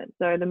upon it.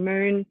 So the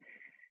moon,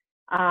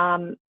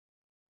 um,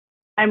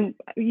 and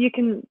you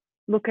can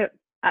look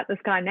at the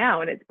sky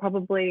now, and it's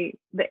probably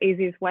the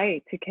easiest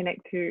way to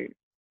connect to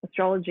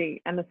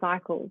astrology and the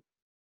cycles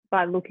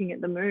by looking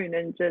at the moon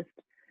and just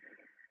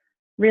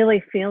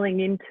really feeling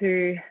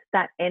into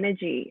that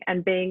energy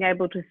and being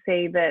able to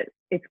see that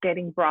it's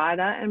getting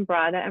brighter and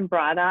brighter and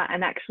brighter,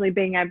 and actually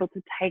being able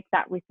to take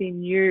that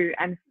within you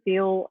and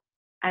feel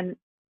and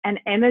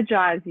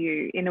energize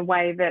you in a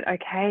way that,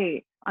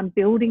 okay, I'm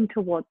building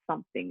towards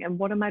something, and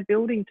what am I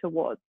building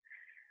towards?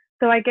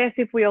 So I guess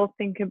if we all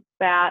think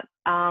about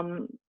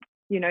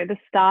the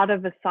start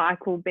of a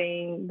cycle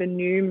being the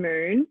new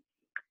moon,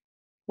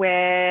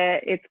 where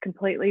it's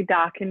completely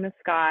dark in the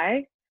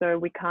sky, so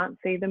we can't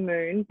see the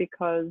moon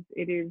because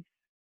it is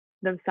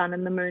the sun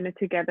and the moon are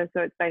together,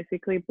 so it's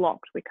basically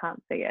blocked. We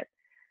can't see it.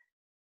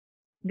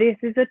 This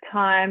is a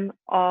time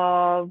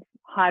of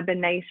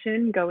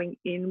hibernation, going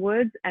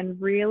inwards,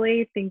 and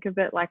really think of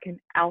it like an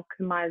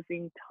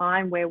alchemizing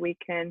time where we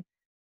can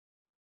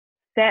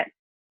set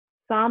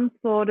some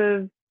sort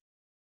of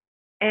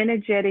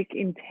energetic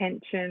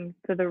intention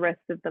for the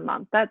rest of the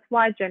month. That's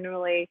why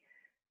generally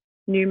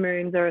new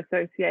moons are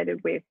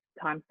associated with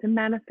times to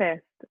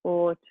manifest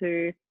or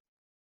to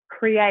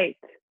create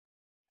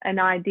an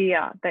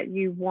idea that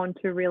you want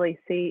to really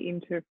see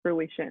into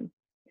fruition.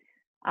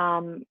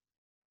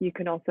 You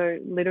can also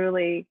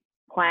literally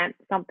plant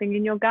something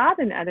in your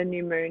garden at a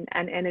new moon,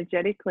 and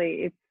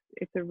energetically,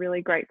 it's a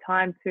really great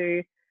time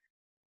to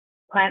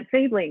plant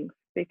seedlings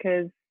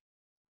because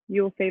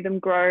you'll see them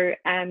grow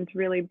and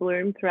really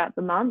bloom throughout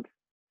the month.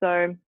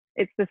 So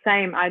it's the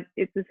same.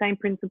 It's the same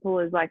principle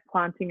as like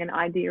planting an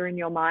idea in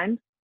your mind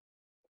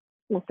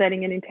or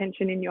setting an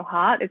intention in your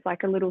heart. It's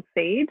like a little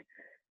seed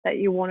that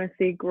you want to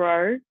see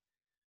grow.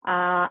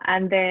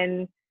 And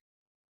then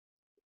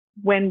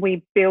when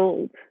we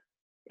build,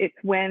 it's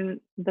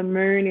when the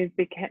moon is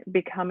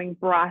becoming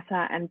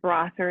brighter and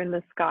brighter in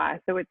the sky.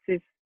 So it's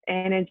this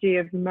energy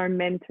of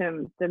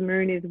momentum. The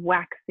moon is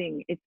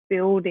waxing, it's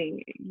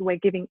building, we're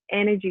giving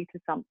energy to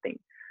something.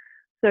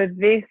 So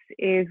this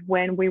is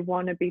when we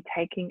want to be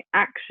taking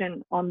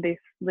action on this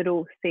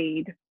little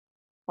seed,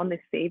 on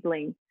this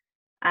seedling,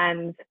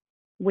 and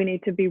we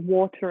need to be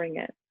watering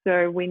it.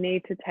 So we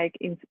need to take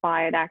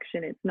inspired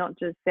action. It's not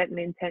just set an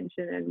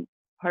intention and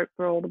hope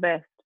for all the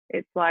best.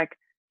 It's like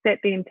set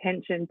the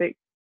intention, but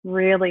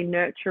really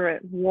nurture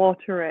it,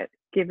 water it,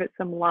 give it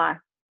some life.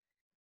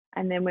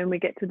 And then when we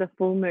get to the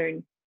full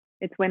moon,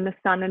 it's when the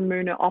sun and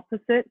moon are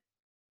opposite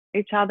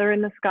each other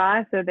in the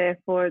sky. So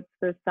therefore, it's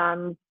the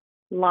sun's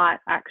light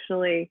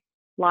actually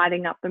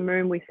lighting up the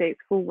moon. We see its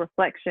full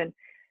reflection.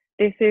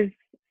 This is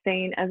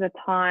seen as a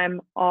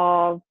time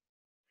of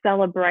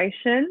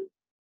celebration.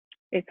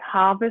 It's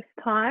harvest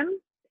time.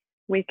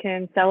 We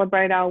can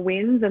celebrate our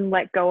wins and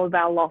let go of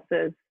our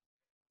losses.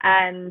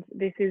 And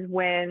this is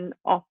when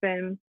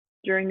often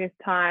during this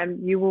time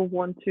you will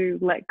want to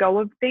let go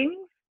of things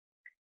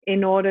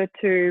in order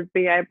to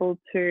be able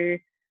to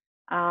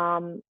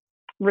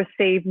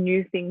receive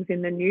new things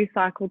in the new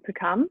cycle to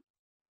come.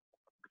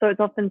 So it's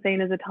often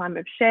seen as a time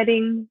of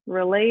shedding,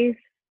 release.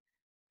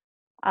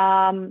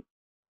 I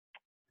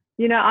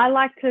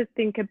like to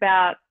think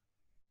about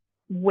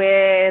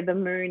where the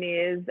moon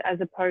is as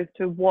opposed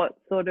to what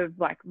sort of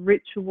like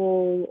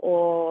ritual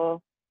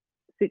or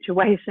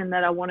situation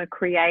that I want to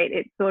create.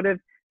 It sort of,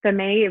 for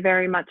me, it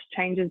very much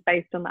changes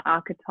based on the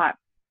archetype.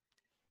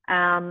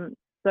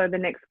 So the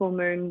next full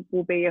moon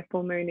will be a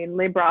full moon in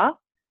Libra.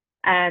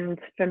 And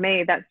for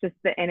me, that's just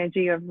the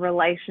energy of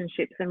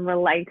relationships and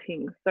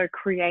relating. So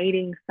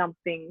creating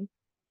something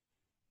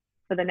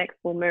for the next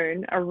full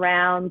moon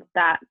around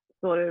that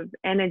sort of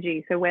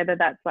energy. So whether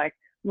that's like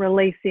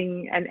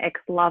releasing an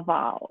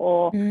ex-lover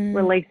or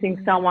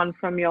releasing someone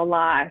from your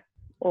life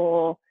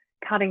or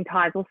cutting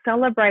ties or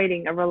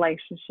celebrating a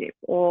relationship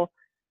or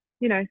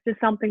just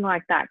something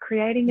like that.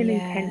 Creating an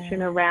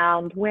intention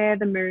around where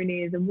the moon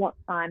is and what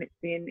sign it's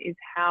in is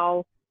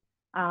how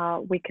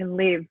we can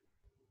live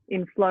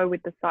in flow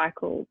with the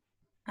cycles.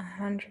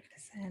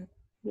 100%.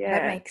 That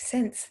Yeah. makes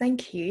sense.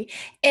 Thank you.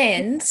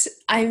 And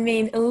I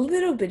mean, a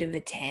little bit of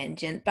a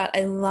tangent, but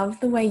I love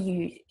the way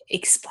you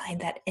explain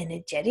that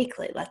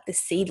energetically, like the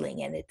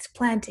seedling and its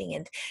planting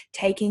and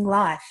taking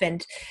life.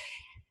 And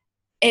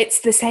it's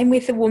the same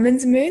with the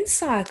woman's moon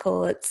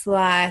cycle. It's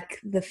like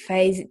the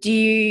phase. Do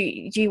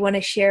you want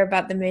to share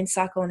about the moon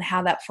cycle and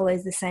how that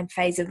follows the same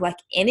phase of like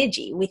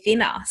energy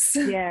within us?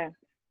 Yeah.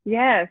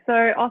 Yeah.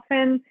 So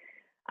often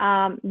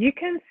you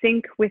can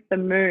sync with the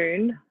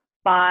moon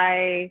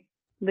by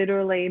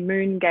literally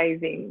moon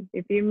gazing.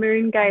 If you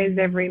moon gaze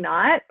every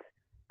night,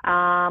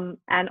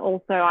 and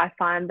also I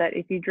find that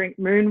if you drink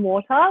moon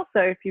water,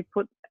 so if you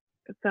put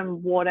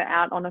some water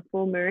out on a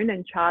full moon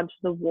and charge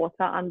the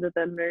water under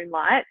the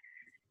moonlight,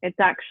 it's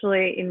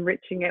actually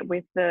enriching it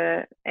with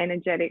the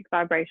energetic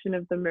vibration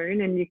of the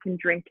moon, and you can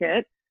drink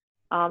it.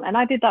 And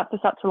I did that for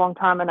such a long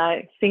time, and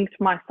I synced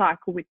my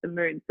cycle with the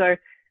moon. So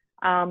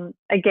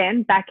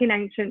again, back in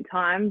ancient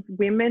times,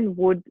 women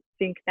would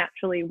sync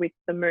naturally with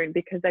the moon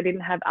because they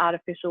didn't have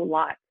artificial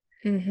light.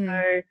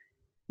 So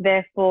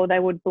therefore, they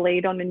would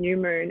bleed on a new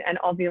moon and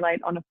ovulate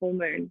on a full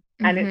moon.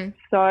 And it's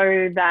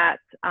so that,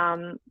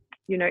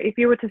 if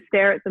you were to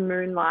stare at the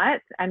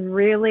moonlight and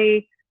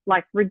really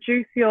like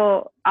reduce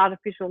your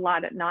artificial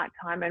light at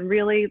nighttime and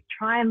really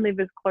try and live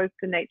as close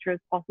to nature as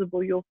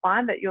possible, you'll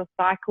find that your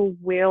cycle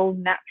will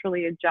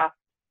naturally adjust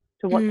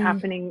to what's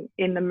happening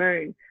in the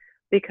moon,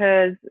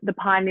 because the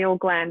pineal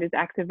gland is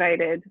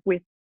activated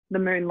with the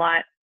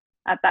moonlight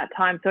at that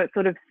time. So it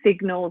sort of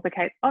signals,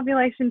 okay, it's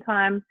ovulation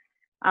time.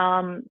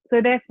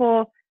 So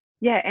therefore,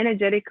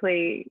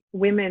 energetically,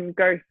 women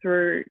go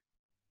through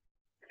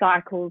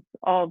cycles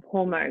of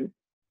hormones,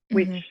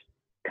 which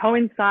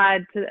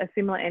coincide to a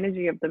similar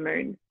energy of the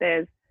moon.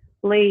 There's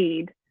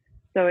bleed,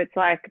 so it's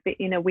like the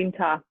inner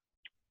winter,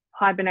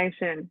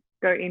 hibernation,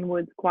 go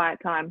inwards, quiet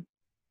time.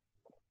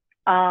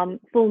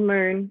 Full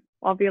moon,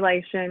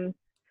 ovulation,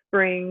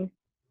 spring.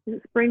 Is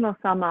it spring or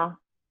summer?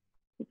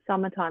 It's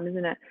summertime,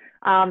 isn't it?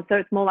 So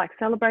it's more like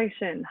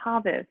celebration,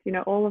 harvest,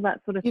 all of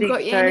that sort of You've thing.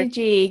 got your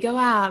energy, go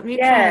out, meet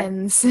Yeah,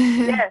 friends.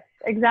 yes,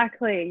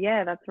 exactly.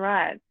 Yeah, that's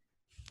right.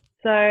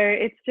 So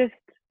it's just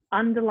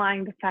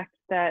underlying the fact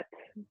that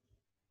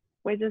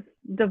we're just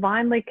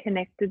divinely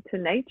connected to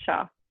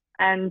nature.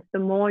 And the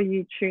more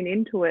you tune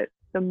into it,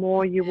 the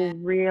more you will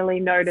really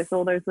notice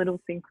all those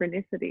little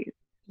synchronicities.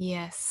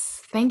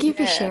 Yes. Thank you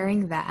for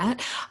sharing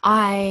that.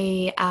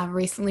 I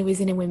recently was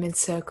in a women's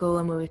circle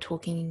and we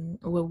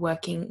were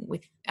working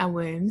with our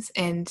wombs,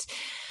 and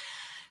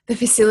the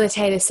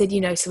facilitator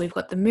said, so we've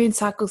got the moon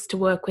cycles to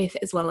work with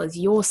as well as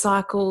your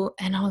cycle.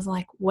 And I was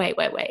like, wait.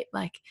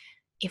 Like,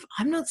 if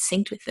I'm not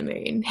synced with the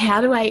moon,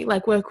 how do I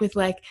like work with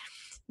like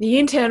the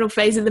internal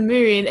phase of the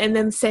moon and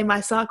then say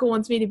my cycle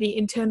wants me to be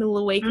internal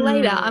a week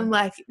later? I'm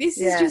like, this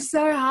is just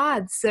so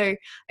hard. So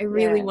I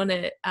really want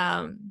to,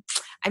 I'm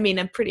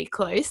pretty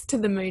close to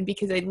the moon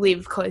because I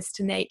live close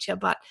to nature,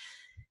 but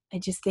I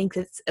just think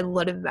it's a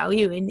lot of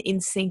value in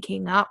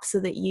syncing up so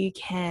that you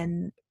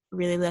can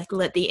really like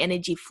let the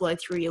energy flow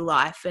through your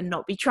life and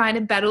not be trying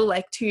to battle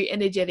like two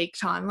energetic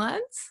timelines.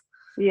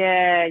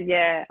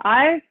 Yeah.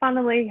 I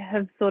funnily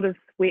have sort of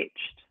switched,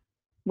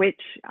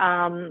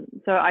 so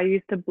I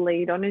used to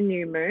bleed on a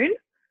new moon,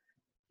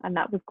 and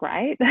that was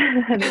great.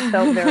 And it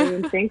felt very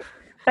in sync.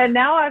 But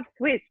now I've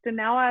switched, and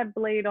now I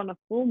bleed on a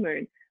full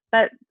moon.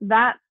 But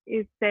that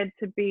is said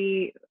to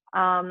be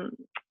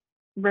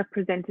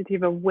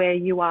representative of where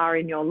you are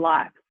in your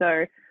life.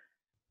 So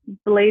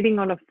bleeding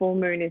on a full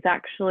moon is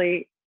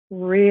actually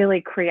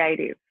really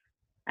creative.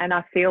 And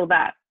I feel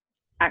that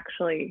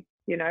actually,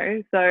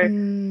 so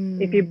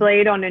if you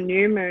bleed on a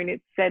new moon,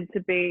 it's said to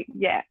be,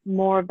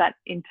 more of that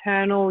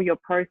internal, you're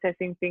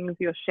processing things,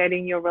 you're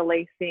shedding, you're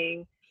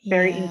releasing,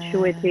 very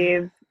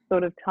intuitive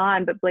sort of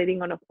time. But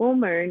bleeding on a full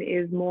moon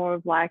is more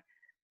of like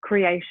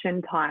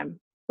creation time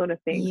sort of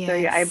thing. So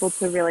you're able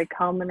to really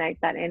culminate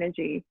that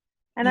energy.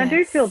 And I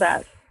do feel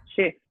that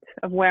shift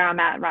of where I'm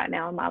at right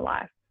now in my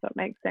life. So it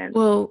makes sense.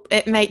 Well,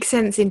 it makes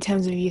sense in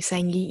terms of you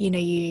saying,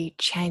 you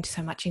changed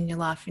so much in your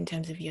life in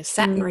terms of your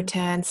Saturn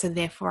return. So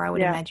therefore, I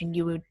would imagine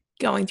you were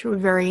going through a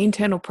very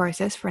internal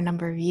process for a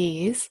number of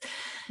years.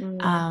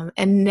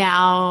 And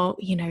now,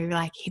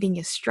 like hitting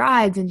your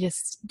strides and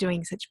just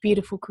doing such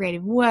beautiful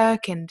creative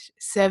work and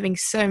serving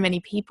so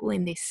many people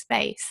in this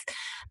space.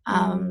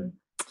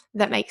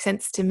 That makes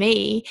sense to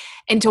me.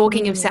 And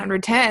talking of Saturn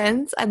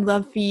returns, I'd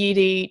love for you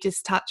to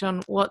just touch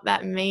on what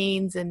that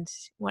means and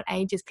what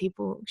ages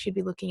people should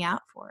be looking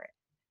out for it.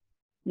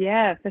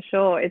 Yeah, for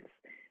sure. It's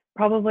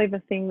probably the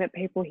thing that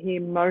people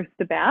hear most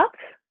about.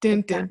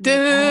 Dun, dun,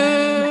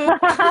 dun.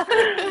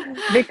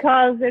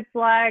 Because it's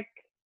like,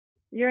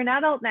 you're an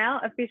adult now,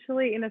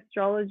 officially in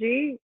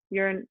astrology.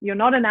 You're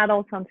not an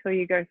adult until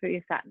you go through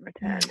your Saturn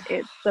return.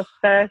 It's the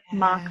first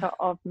marker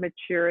of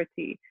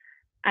maturity.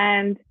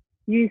 And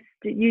you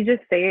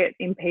just see it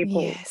in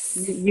people.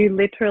 You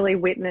literally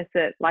witness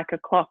it like a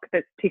clock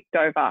that's ticked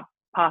over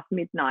past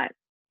midnight,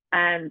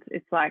 and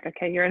it's like,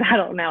 okay, you're an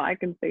adult now. I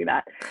can see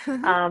that.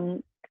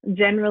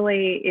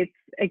 Generally,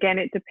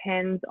 it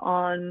depends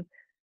on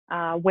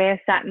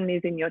where Saturn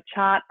is in your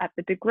chart at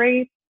the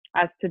degree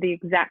as to the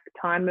exact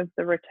time of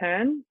the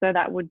return. So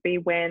that would be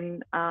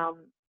when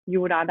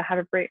you would either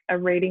have a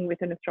reading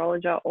with an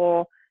astrologer,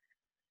 or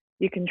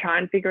you can try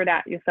and figure it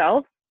out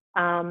yourself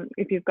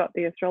if you've got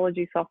the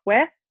astrology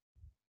software.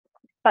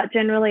 But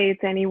generally,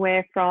 it's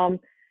anywhere from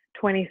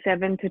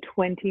 27 to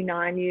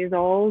 29 years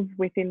old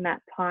within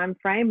that time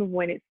frame of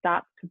when it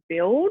starts to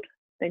build.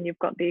 Then you've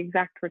got the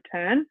exact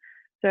return.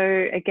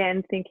 So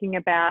again, thinking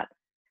about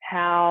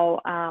how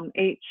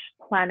each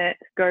planet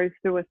goes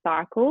through a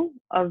cycle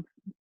of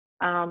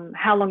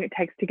how long it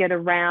takes to get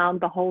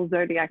around the whole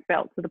zodiac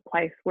belt to the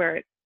place where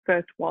it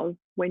first was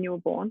when you were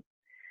born.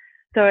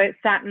 So it's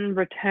Saturn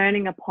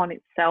returning upon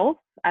itself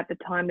at the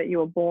time that you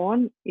were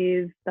born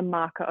is the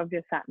marker of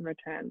your Saturn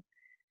return.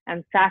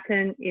 And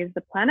Saturn is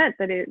the planet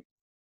that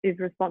is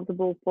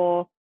responsible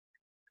for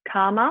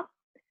karma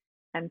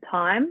and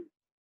time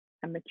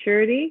and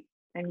maturity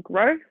and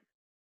growth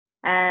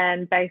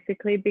and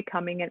basically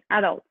becoming an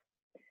adult.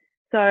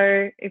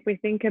 So if we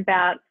think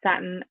about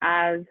Saturn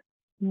as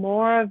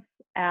more of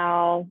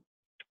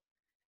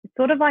it's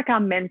sort of like our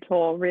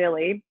mentor,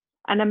 really.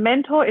 And a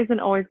mentor isn't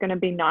always going to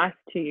be nice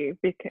to you,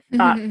 but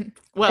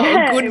well,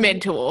 a good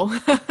mentor.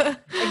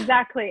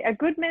 Exactly. A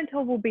good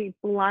mentor will be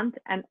blunt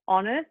and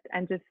honest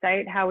and just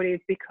say it how it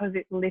is, because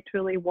it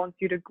literally wants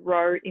you to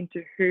grow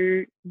into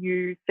who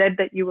you said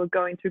that you were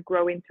going to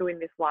grow into in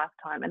this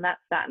lifetime. And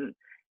that's Saturn.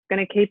 It's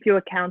going to keep you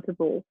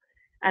accountable.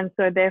 And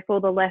so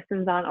therefore the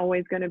lessons aren't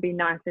always going to be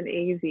nice and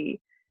easy.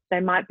 They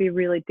might be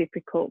really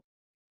difficult,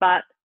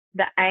 but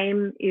the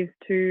aim is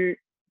to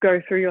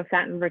go through your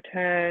Saturn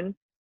return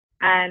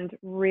and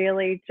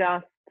really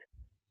just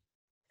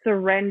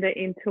surrender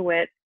into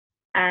it,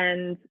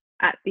 and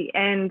at the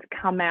end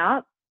come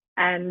out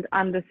and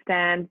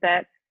understand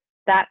that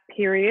that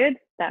period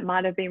that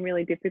might have been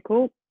really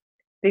difficult,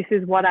 this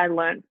is what I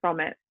learned from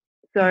it.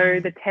 So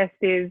the test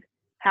is,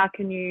 how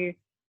can you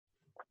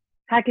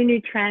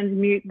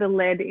transmute the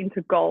lead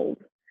into gold?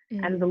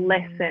 And the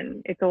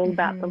lesson, it's all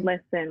about the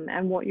lesson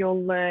and what you're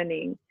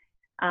learning,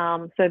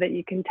 so that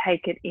you can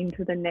take it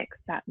into the next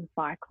Saturn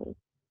cycle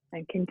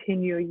and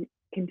continue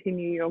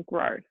your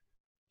growth.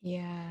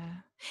 Yeah.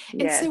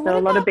 Yeah. And so a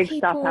lot of big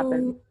stuff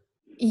happens.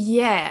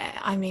 Yeah,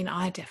 I mean,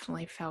 I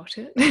definitely felt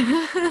it.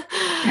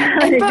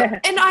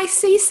 And I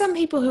see some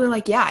people who are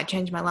like, yeah, I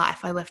changed my life.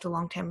 I left a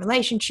long-term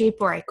relationship,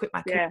 or I quit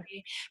my career.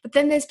 But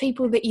then there's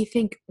people that you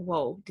think,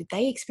 whoa, did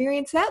they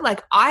experience that?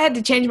 Like, I had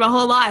to change my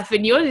whole life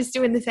and you're just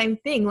doing the same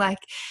thing. Like,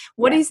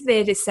 what is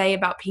there to say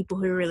about people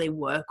who really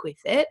work with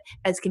it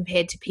as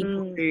compared to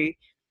people who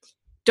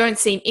don't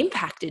seem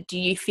impacted? Do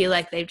you feel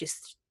like they've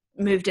just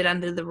moved it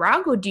under the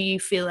rug, or do you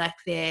feel like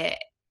they're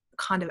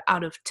kind of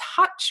out of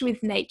touch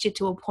with nature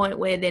to a point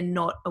where they're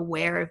not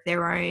aware of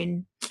their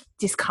own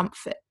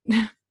discomfort?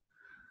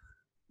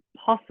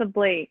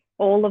 Possibly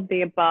all of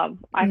the above.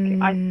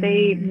 I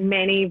see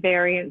many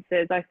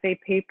variances. I see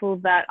people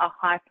that are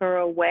hyper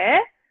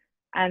aware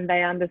and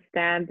they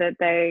understand that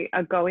they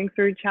are going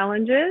through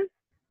challenges,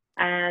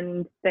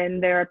 and then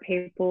there are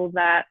people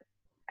that,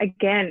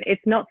 again,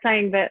 it's not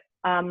saying that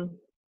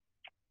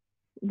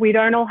we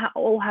don't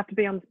all have to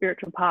be on the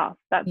spiritual path.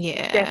 That's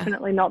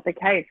definitely not the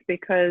case,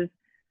 because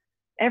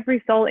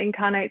every soul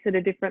incarnates at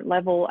a different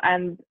level,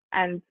 and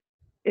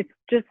it's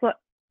just what,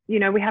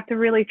 we have to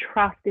really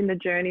trust in the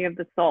journey of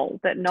the soul,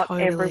 that not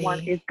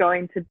everyone is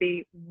going to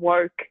be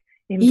woke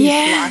in this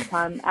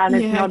lifetime, and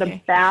it's not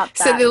about that.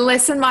 So the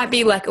lesson might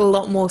be like a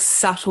lot more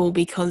subtle,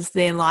 because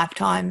their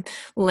lifetime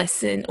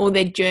lesson or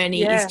their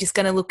journey is just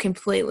going to look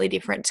completely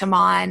different to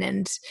mine.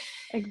 And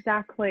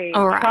exactly,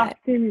 all right.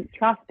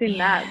 trust in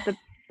that the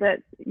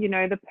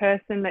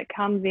person that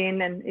comes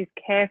in and is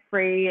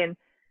carefree and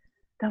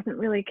doesn't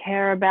really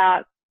care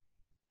about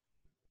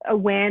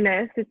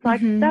awareness, it's like,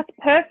 that's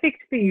perfect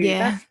for you.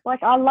 That's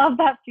like, I love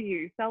that for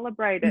you.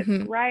 Celebrate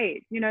it.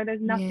 Great.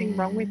 There's nothing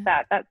wrong with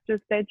that. That's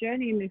just their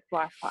journey in this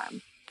lifetime.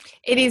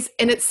 It is.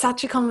 And it's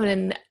such a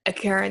common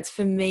occurrence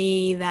for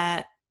me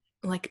that,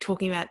 like,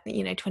 talking about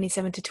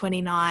 27 to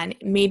 29,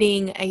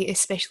 meeting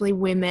especially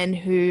women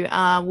who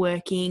are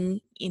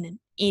working in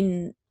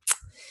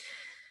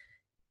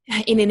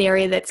an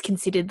area that's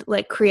considered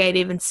like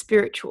creative and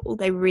spiritual.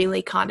 They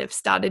really kind of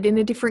started in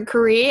a different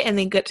career and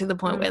then got to the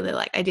point where they're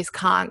like, I just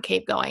can't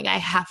keep going. I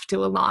have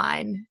to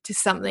align to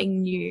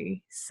something new.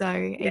 So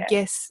I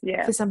guess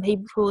for some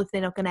people, if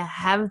they're not going to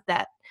have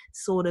that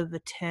sort of a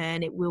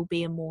turn, it will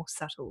be a more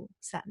subtle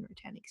Saturn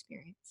return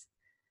experience.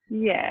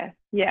 Yeah.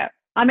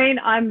 I mean,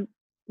 I'm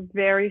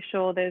very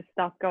sure there's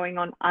stuff going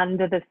on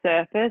under the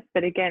surface,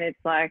 but again,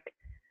 it's like,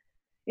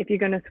 if you're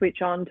going to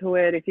switch on to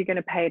it, if you're going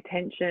to pay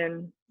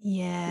attention,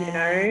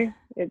 it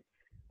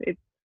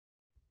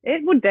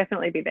would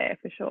definitely be there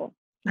for sure.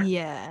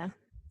 Yeah.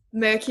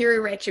 Mercury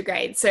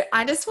retrograde. So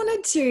I just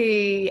wanted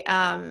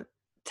to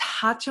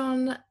touch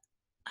on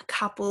a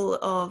couple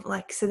of,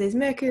 like, so there's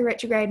Mercury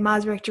retrograde,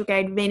 Mars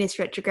retrograde, Venus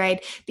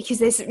retrograde, because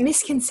there's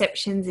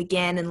misconceptions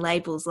again and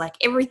labels like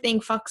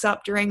everything fucks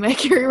up during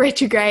Mercury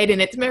retrograde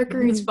and it's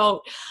Mercury's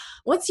fault.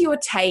 what's your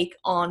take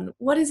on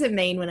what does it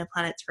mean when a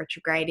planet's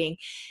retrograding,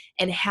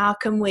 and how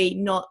can we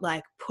not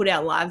like put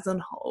our lives on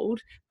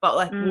hold, but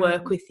like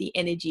work with the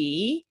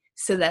energy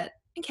so that,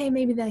 okay,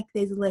 maybe like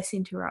there's less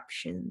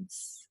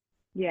interruptions?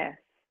 Yes.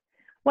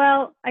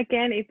 Well,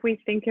 again, if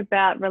we think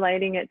about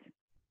relating it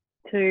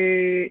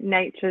to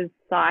nature's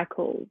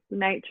cycles,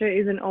 nature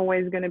isn't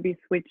always going to be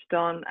switched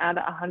on at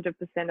 100%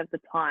 of the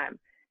time.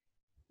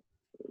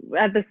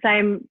 At the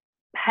same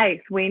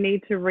pace, we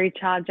need to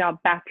recharge our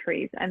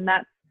batteries, and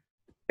that's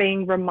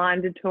being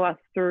reminded to us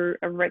through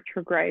a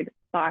retrograde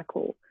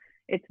cycle.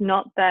 It's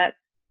not that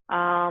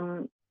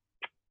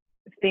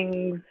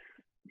things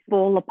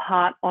fall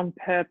apart on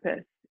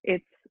purpose.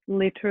 It's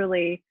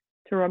literally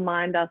to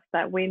remind us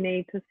that we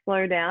need to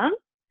slow down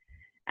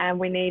and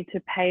we need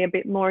to pay a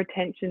bit more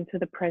attention to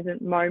the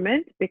present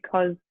moment,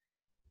 because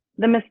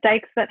the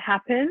mistakes that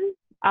happen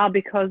are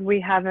because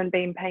we haven't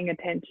been paying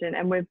attention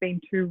and we've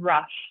been too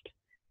rushed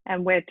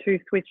and we're too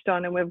switched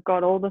on and we've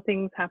got all the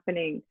things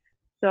happening.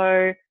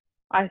 So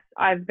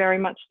I very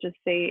much just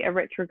see a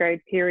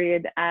retrograde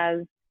period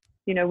as,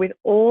 you know, with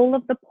all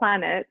of the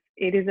planets,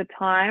 it is a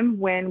time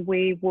when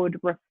we would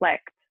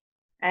reflect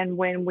and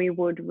when we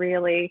would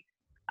really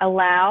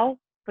allow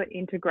for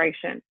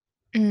integration.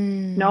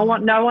 No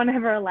one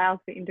ever allows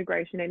for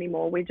integration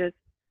anymore. We just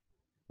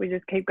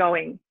keep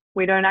going.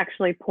 We don't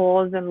actually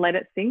pause and let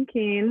it sink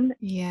in.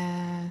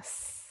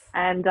 Yes.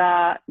 And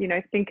you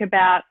know, think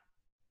about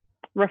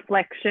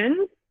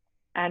reflections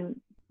and,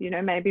 you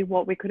know, maybe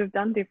what we could have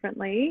done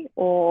differently,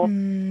 or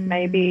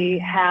maybe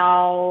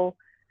how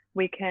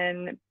we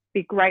can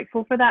be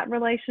grateful for that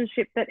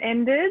relationship that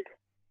ended.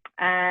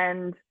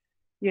 And,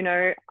 you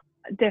know,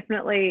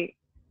 definitely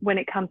when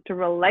it comes to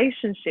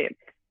relationships,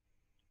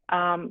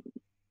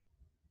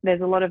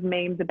 there's a lot of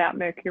memes about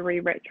Mercury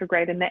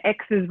retrograde and the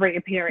exes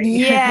reappearing.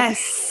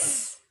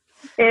 Yes.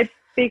 It's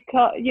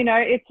because, you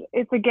know,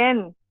 it's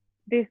again,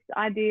 this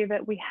idea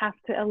that we have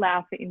to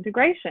allow for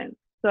integration.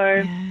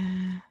 So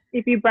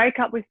if you break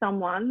up with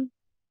someone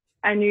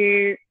and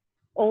you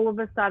all of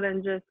a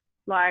sudden just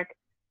like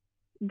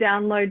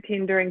download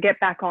Tinder and get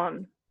back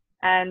on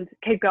and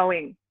keep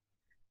going,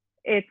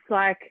 it's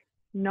like,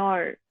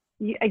 no,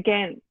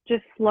 again,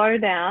 just slow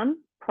down,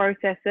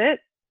 process it,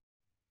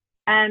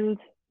 and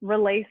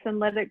release and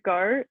let it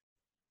go,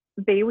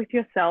 be with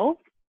yourself,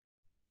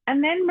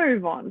 and then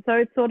move on. So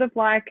it's sort of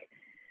like,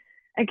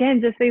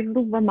 again, just these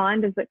little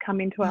reminders that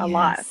come into our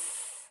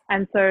life.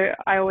 And so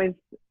I always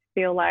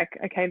feel like,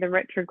 okay, the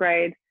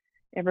retrograde,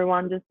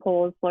 everyone just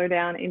pause, slow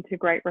down,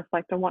 integrate,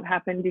 reflect on what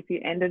happened. If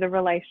you ended a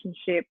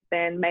relationship,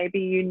 then maybe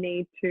you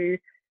need to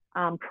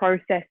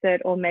process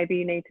it, or maybe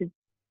you need to,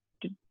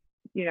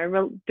 you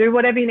know, do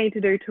whatever you need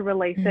to do to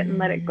release it and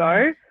let it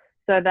go,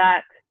 so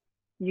that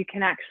you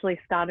can actually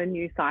start a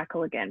new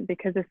cycle again.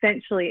 Because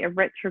essentially a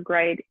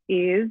retrograde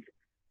is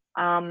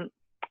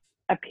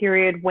a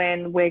period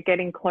when we're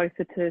getting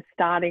closer to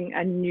starting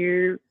a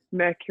new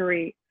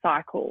Mercury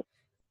cycle.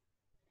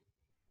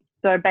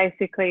 So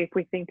basically, if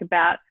we think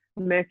about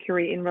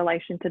Mercury in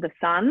relation to the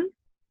sun,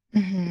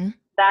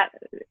 that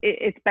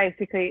it's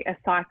basically a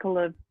cycle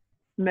of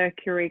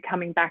Mercury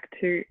coming back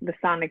to the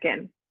sun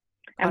again.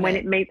 And when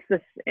it meets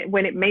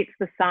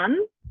the sun,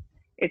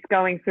 it's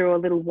going through a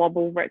little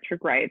wobble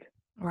retrograde.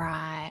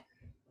 Right.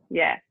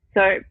 Yeah.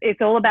 So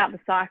it's all about the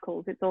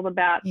cycles. It's all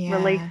about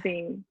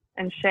releasing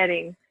and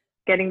shedding,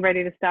 getting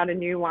ready to start a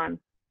new one.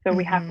 So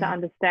we have to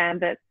understand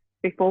that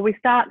before we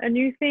start a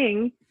new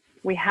thing,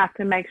 we have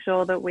to make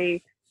sure that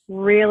we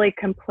really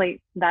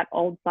complete that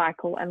old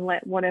cycle and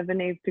let whatever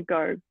needs to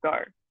go, go.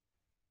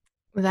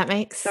 Well, that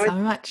makes so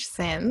much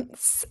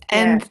sense.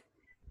 Yeah.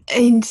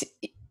 And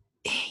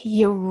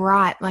you're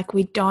right. Like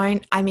we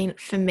don't, I mean,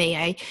 for me,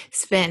 I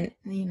spent,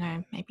 you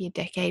know, maybe a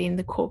decade in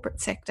the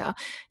corporate sector,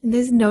 and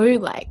there's no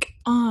like,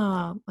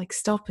 like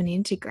stop and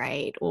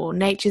integrate, or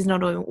nature's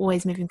not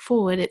always moving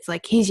forward. It's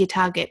like, here's your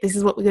target. This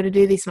is what we've got to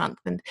do this month.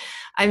 And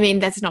I mean,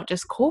 that's not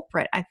just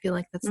corporate. I feel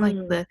like that's like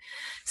the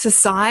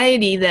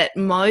society that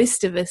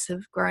most of us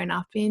have grown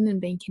up in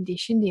and been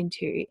conditioned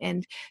into.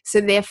 And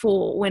so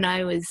therefore, when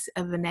I was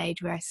of an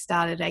age where I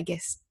started, I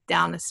guess,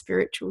 down a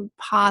spiritual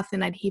path,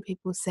 and I'd hear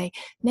people say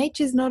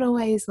nature's not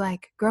always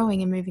like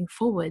growing and moving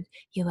forward,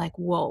 you're like,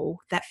 whoa,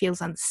 that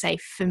feels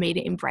unsafe for me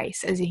to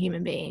embrace as a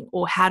human being.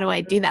 Or how do I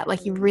do that?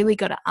 Like, you've really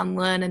got to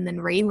unlearn and then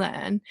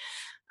relearn.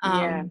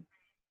 And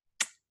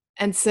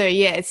so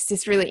it's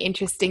just really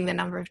interesting the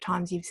number of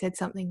times you've said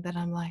something that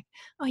I'm like,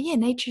 oh yeah,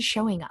 nature's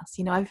showing us,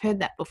 you know, I've heard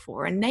that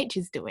before and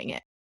nature's doing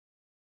it.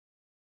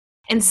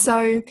 And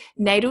so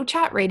natal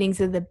chart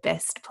readings are the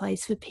best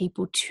place for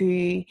people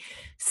to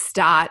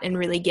start and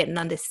really get an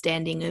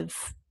understanding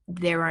of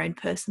their own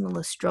personal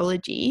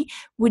astrology.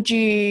 Would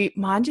you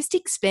mind just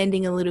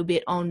expanding a little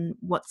bit on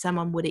what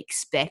someone would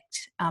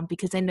expect?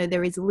 Because I know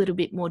there is a little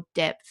bit more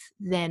depth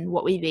than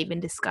what we've even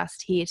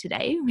discussed here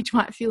today, which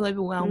might feel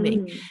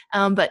overwhelming.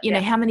 But, you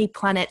know, how many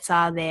planets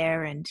are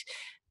there and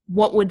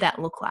what would that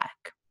look like?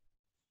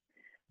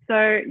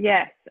 So,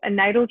 yes, a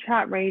natal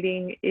chart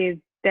reading is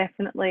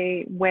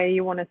definitely where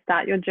you want to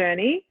start your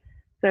journey,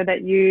 so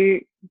that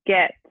you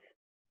get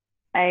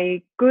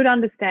a good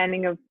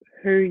understanding of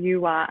who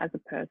you are as a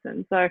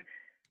person. So,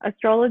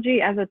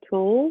 astrology as a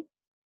tool,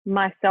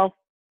 myself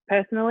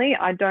personally,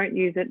 I don't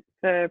use it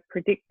for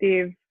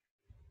predictive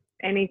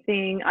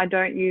anything. I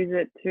don't use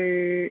it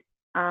to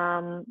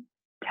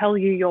tell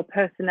you your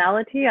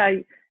personality.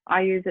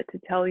 I use it to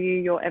tell you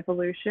your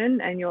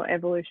evolution and your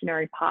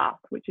evolutionary path,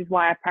 which is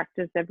why I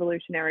practice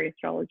evolutionary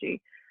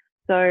astrology.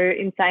 So,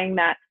 in saying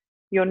that,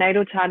 your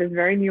natal chart is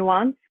very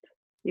nuanced.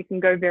 You can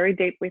go very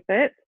deep with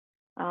it.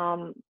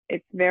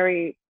 It's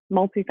very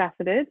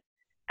multifaceted,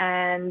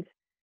 and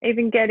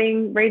even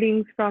getting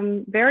readings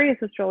from various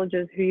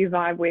astrologers who you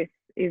vibe with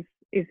is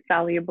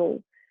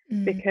valuable,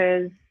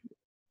 because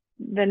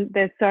then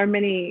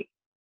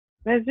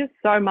there's just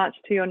so much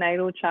to your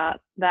natal chart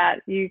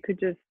that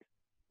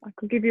I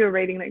could give you a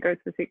reading that goes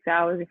for 6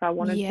 hours if I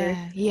wanted to.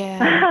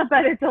 Yeah.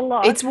 But it's a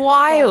lot. It's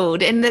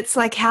wild. And it's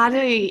like, how do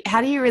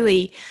you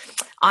really,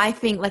 I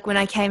think, like, when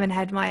I came and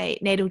had my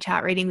natal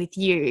chart reading with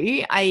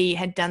you, I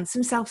had done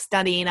some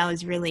self-study and I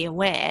was really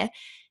aware,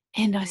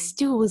 and I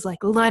still was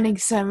like learning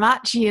so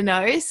much,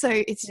 so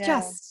it's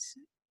just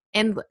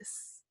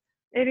endless.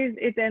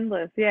 It's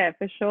endless. Yeah,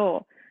 for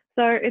sure.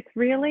 So it's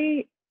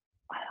really,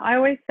 I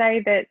always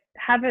say that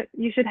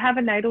you should have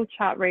a natal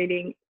chart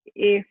reading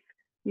if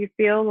you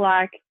feel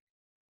like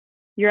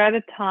you're at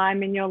a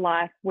time in your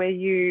life where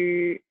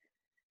you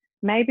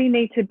maybe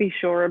need to be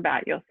sure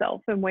about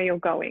yourself and where you're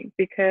going.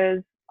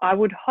 Because I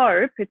would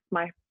hope, it's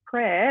my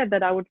prayer,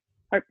 that I would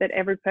hope that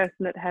every person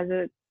that has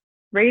a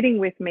reading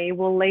with me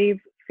will leave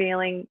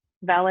feeling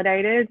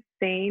validated,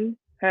 seen,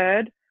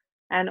 heard,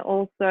 and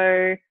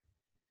also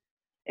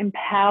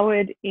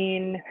empowered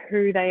in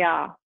who they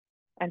are,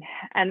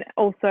 and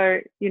also,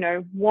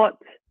 what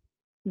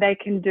they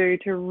can do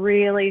to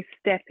really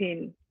step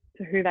in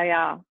to who they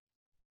are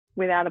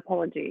without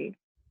apology,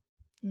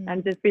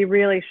 and just be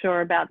really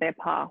sure about their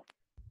path.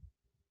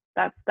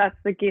 That's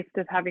the gift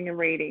of having a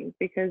reading,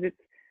 because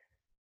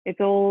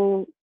it's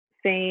all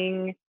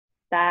seeing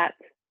that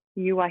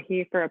you are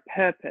here for a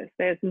purpose.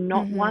 There's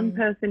not one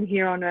person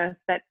here on earth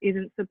that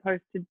isn't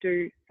supposed to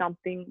do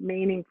something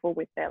meaningful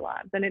with their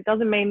lives. And it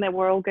doesn't mean that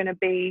we're all going to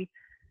be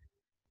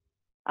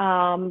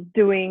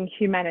doing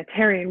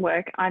humanitarian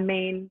work. I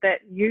mean that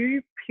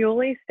you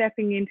purely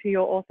stepping into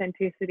your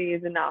authenticity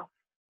is enough.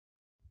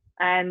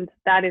 And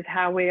that is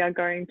how we are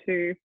going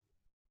to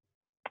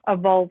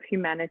evolve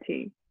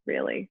humanity,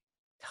 really.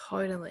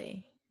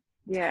 Totally.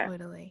 Yeah.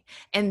 Totally.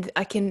 And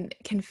I can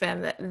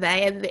confirm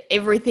that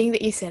everything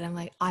that you said, I'm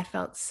like, I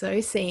felt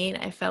so seen.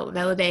 I felt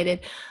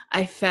validated.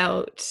 I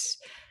felt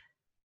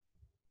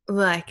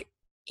like,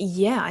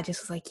 yeah, I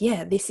just was like,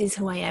 yeah, this is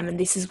who I am and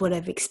this is what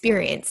I've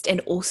experienced. And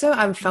also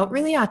I felt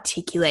really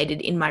articulated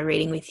in my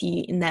reading with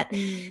you, in that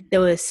there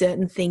were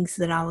certain things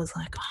that I was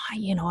like,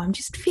 I'm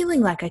just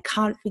feeling like I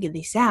can't figure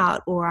this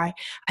out, or I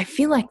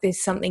feel like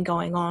there's something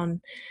going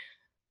on,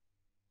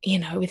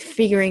 with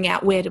figuring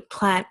out where to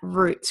plant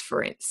roots,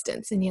 for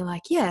instance. And you're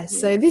like,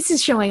 so this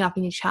is showing up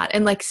in your chart.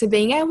 And like, so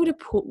being able to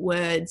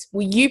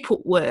you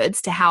put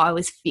words to how I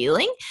was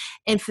feeling.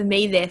 And for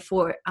me,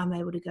 therefore, I'm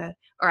able to go,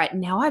 all right,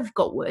 now I've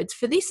got words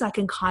for this. I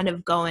can kind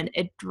of go and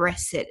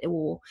address it,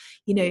 or,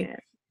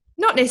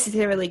 not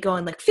necessarily go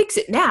and like fix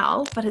it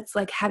now, but it's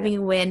like having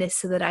awareness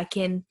so that I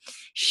can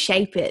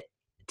shape it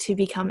to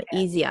become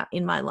easier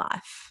in my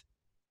life.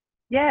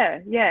 Yeah,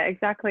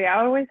 exactly.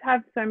 I always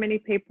have so many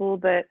people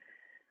that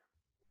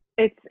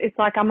it's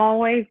like I'm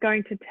always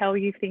going to tell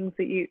you things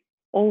that you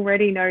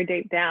already know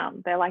deep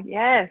down. They're like,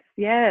 yes.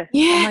 Yeah. Oh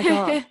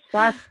my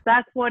gosh,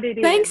 that's what it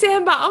is. Thanks,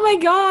 Amber. Oh my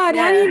God,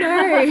 how do you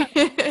know?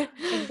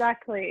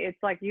 Exactly.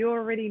 It's like you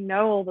already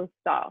know all the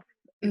stuff.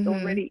 It's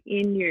already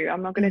in you.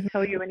 I'm not going to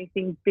tell you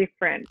anything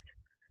different.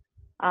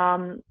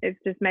 It's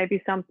just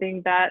maybe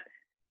something that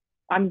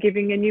I'm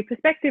giving a new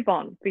perspective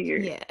on for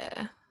you.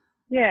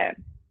 Yeah.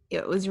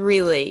 It was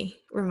really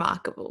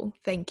remarkable.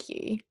 Thank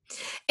you.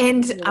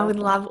 And I would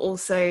love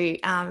also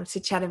to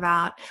chat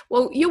about,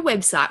 your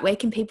website. Where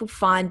can people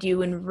find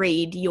you and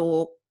read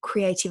your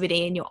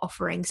creativity and your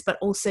offerings, but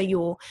also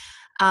your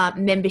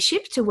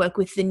membership to work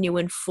with the new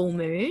and full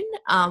moon?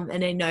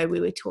 And I know we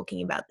were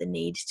talking about the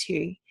need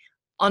to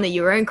honor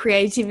your own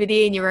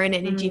creativity and your own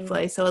energy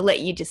flow. So I'll let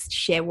you just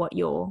share what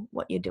you're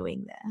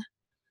doing there.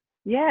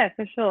 Yeah,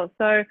 for sure.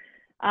 So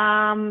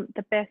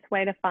the best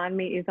way to find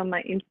me is on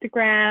my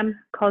Instagram,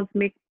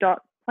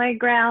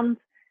 cosmic.playground.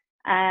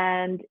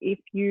 And if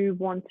you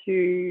want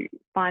to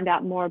find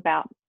out more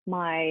about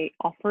my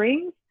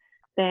offerings,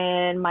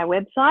 then my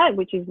website,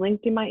 which is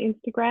linked in my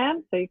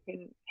Instagram, so you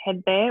can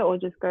head there, or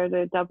just go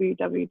to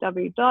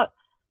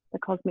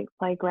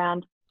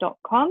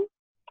www.thecosmicplayground.com,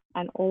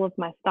 and all of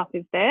my stuff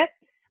is there.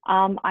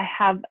 I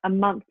have a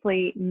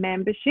monthly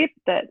membership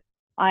that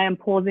I am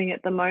pausing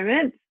at the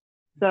moment.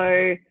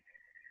 So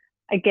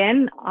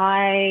again,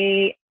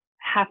 I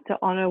have to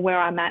honor where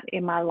I'm at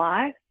in my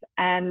life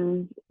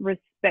and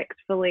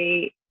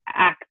respectfully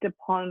act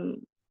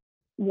upon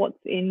what's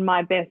in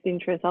my best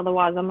interest.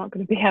 Otherwise, I'm not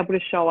going to be able to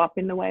show up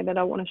in the way that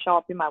I want to show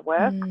up in my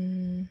work.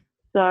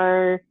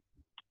 So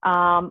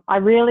I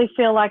really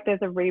feel like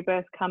there's a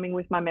rebirth coming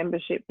with my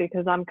membership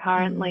because I'm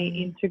currently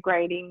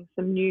integrating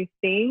some new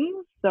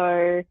things.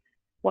 So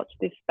watch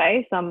this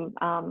space. I'm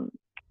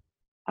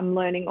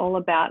learning all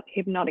about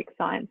hypnotic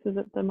sciences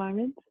at the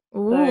moment.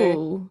 Ooh,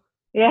 so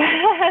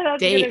yeah,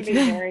 that's going to deep.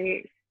 be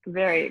very,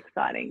 very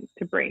exciting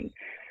to bring.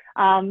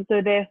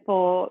 So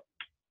therefore,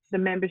 the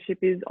membership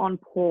is on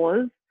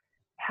pause.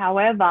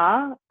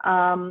 However,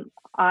 I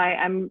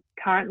am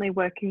currently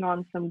working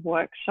on some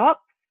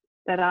workshops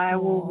that I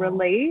will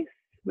release,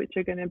 which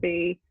are going to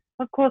be,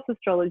 of course,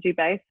 astrology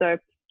based. So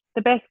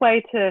the best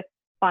way to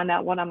find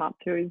out what I'm up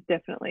to is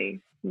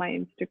definitely my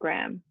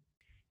Instagram.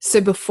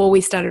 So before we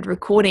started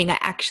recording, I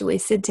actually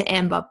said to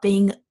Amber,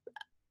 being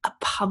a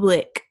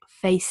public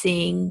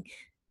facing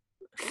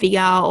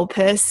figure or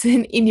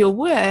person in your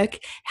work,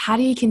 how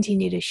do you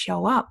continue to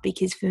show up?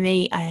 Because for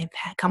me, I've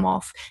come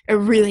off a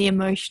really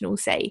emotional,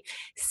 say,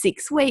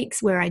 6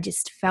 weeks where I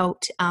just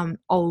felt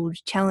old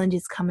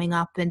challenges coming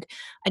up. And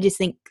I just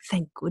think,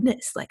 thank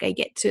goodness, like I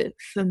get to,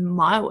 for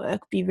my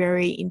work, be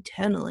very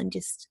internal and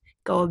just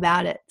go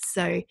about it.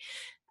 So,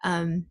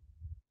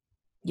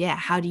 yeah,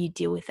 how do you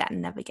deal with that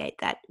and navigate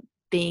that,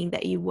 being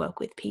that you work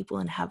with people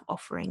and have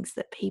offerings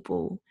that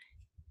people,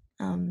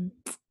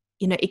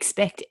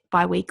 expect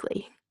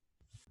bi-weekly?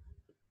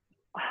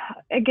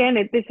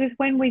 Again, this is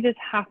when we just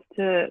have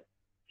to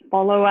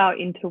follow our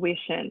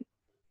intuition.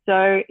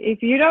 So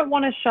if you don't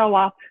want to show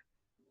up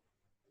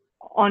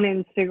on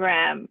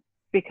Instagram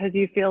because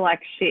you feel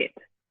like shit,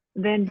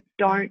 then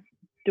don't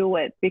do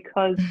it,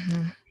 because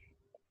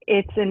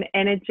it's an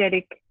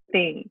energetic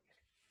thing.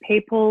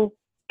 People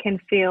can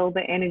feel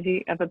the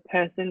energy of a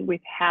person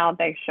with how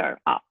they show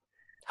up.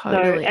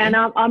 Totally. So, and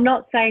I'm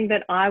not saying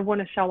that I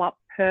want to show up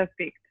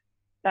perfect.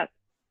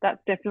 That's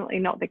definitely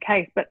not the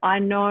case. But I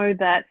know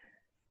that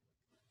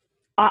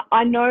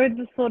I know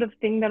the sort of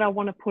thing that I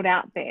want to put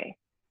out there.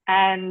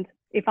 And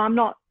if I'm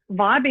not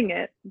vibing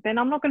it, then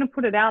I'm not going to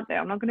put it out there.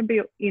 I'm not going to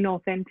be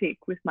inauthentic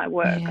with my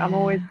work. I'm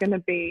always going to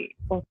be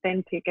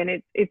authentic,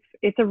 and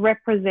it's a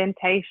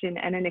representation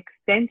and an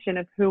extension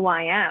of who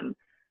I am.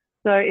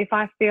 So if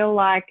I feel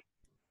like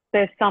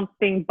there's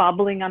something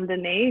bubbling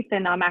underneath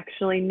and I'm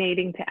actually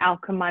needing to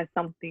alchemize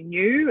something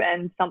new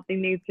and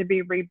something needs to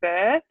be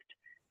rebirthed,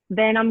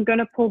 then I'm going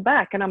to pull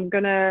back, and I'm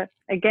going to,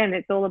 again,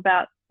 it's all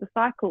about the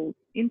cycles,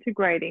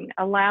 integrating,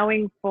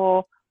 allowing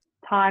for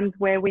times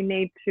where we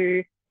need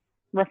to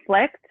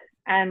reflect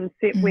and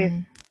sit with,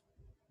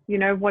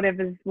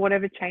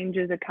 whatever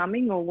changes are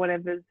coming or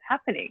whatever's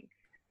happening.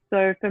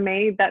 So for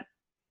me, that's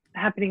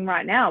happening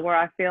right now, where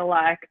I feel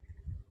like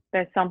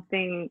there's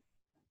something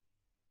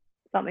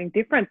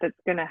different that's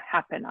going to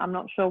happen. I'm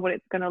not sure what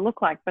it's going to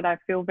look like, but I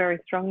feel very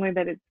strongly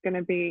that it's going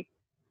to be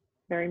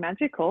very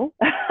magical.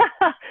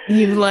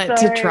 You've learnt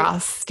to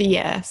trust,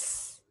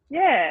 yes.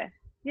 Yeah.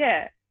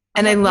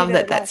 And I love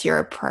that that's your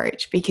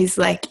approach, because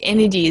like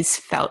energy is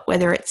felt,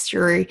 whether it's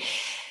through,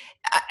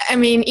 I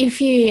mean, if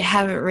you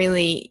haven't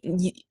really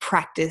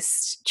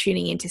practiced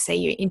tuning into, say,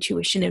 your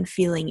intuition and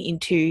feeling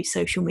into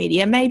social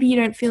media, maybe you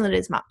don't feel it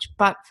as much.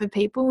 But for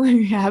people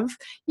who have,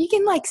 you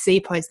can like see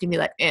a post and be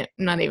like, I'm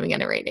not even going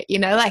to read it.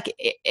 Like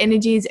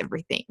energy is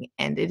everything,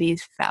 and it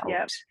is felt.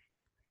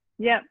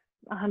 Yep,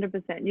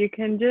 100%. You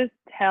can just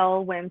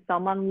tell when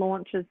someone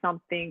launches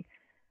something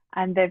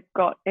and they've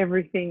got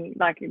everything,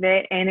 like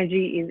their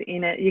energy is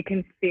in it. You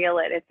can feel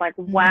it. It's like,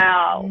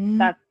 wow,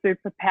 that's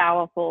super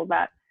powerful.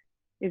 That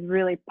is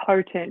really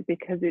potent,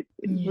 because it's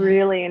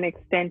really an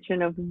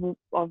extension of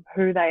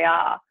who they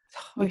are.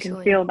 Totally. You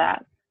can feel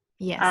that.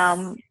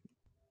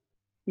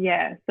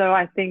 Yes. So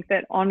I think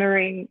that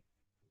honoring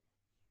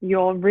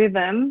your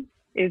rhythm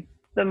is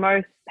the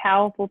most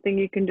powerful thing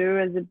you can do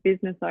as a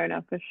business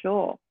owner, for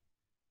sure.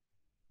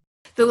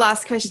 The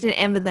last question,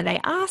 Amber, that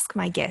I ask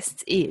my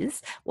guests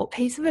is, what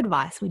piece of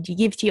advice would you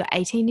give to your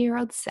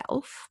 18-year-old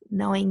self,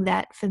 knowing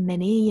that for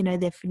many,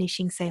 they're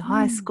finishing, say,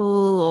 high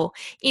school, or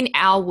in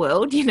our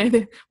world,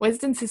 the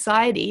Western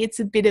society, it's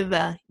a bit of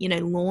a,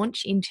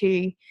 launch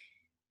into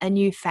a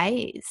new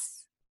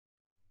phase?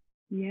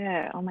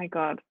 Yeah. Oh my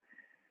God.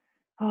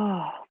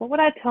 Oh, what would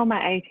I tell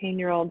my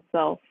 18-year-old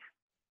self?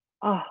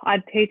 Oh,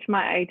 I'd teach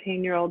my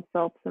 18-year-old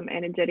self some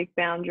energetic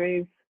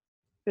boundaries,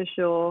 for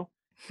sure.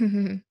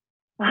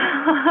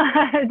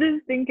 I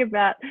just think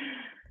about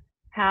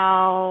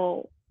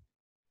how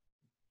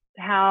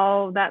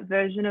that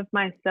version of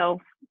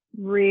myself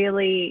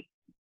really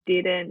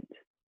didn't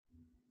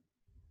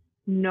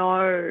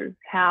know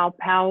how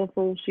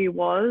powerful she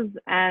was,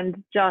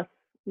 and just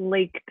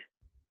leaked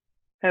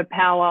her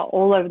power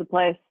all over the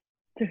place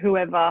to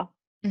whoever,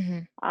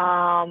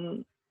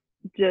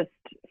 just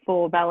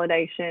for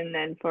validation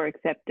and for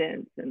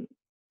acceptance. And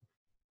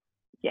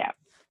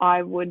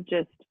I would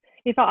just,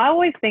 I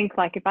always think,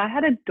 like, if I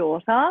had a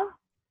daughter,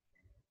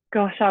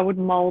 gosh, I would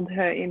mold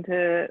her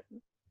into,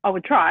 I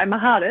would try my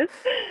hardest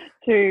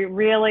to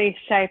really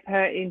shape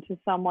her into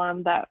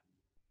someone that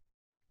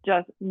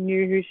just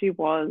knew who she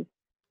was,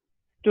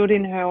 stood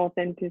in her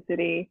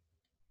authenticity,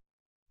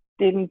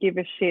 didn't give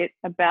a shit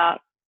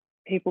about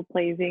people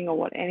pleasing or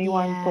what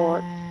anyone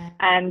thought, Yeah.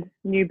 and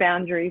knew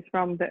boundaries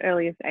from the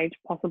earliest age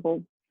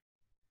possible.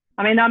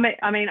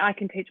 I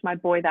can teach my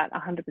boy that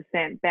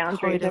 100%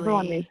 boundaries.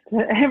 Totally.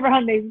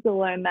 Everyone needs to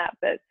learn that,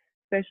 but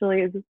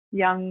especially as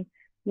young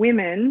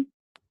women,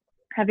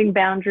 having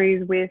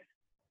boundaries with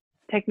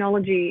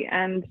technology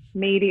and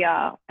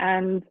media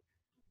and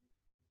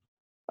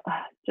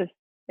just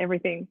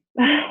everything.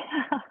 So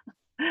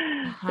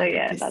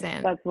yeah,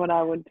 100%. that's what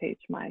I would teach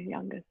my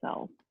younger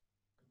self.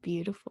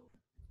 Beautiful.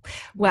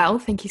 Well,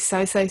 thank you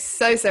so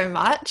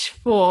much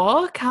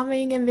for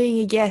coming and being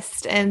a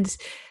guest and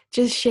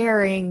just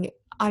sharing.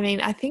 I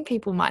mean, I think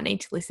people might need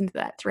to listen to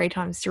that 3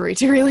 times through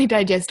to really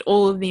digest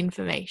all of the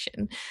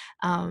information.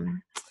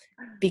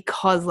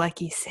 Because like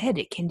you said,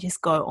 it can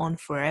just go on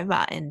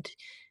forever, and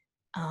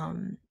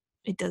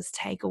it does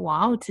take a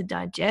while to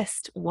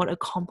digest what a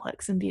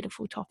complex and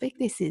beautiful topic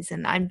this is.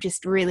 And I'm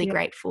just really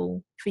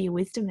grateful for your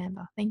wisdom,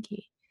 Amber. Thank you.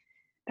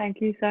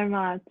 Thank you so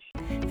much.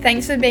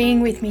 Thanks for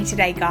being with me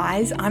today,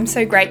 guys. I'm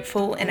so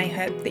grateful, and I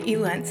hope that you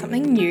learned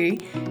something new.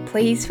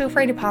 Please feel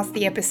free to pass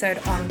the episode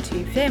on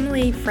to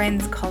family,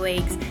 friends,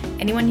 colleagues,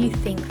 anyone you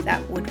think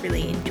that would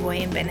really enjoy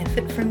and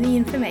benefit from the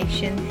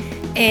information.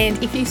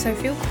 And if you so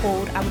feel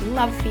called, I would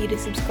love for you to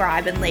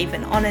subscribe and leave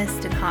an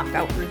honest and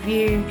heartfelt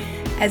review.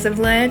 As I've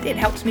learned, it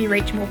helps me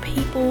reach more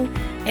people,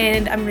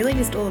 and I'm really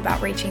just all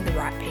about reaching the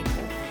right people.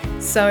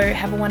 So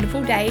have a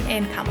wonderful day,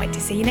 and can't wait to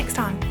see you next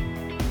time.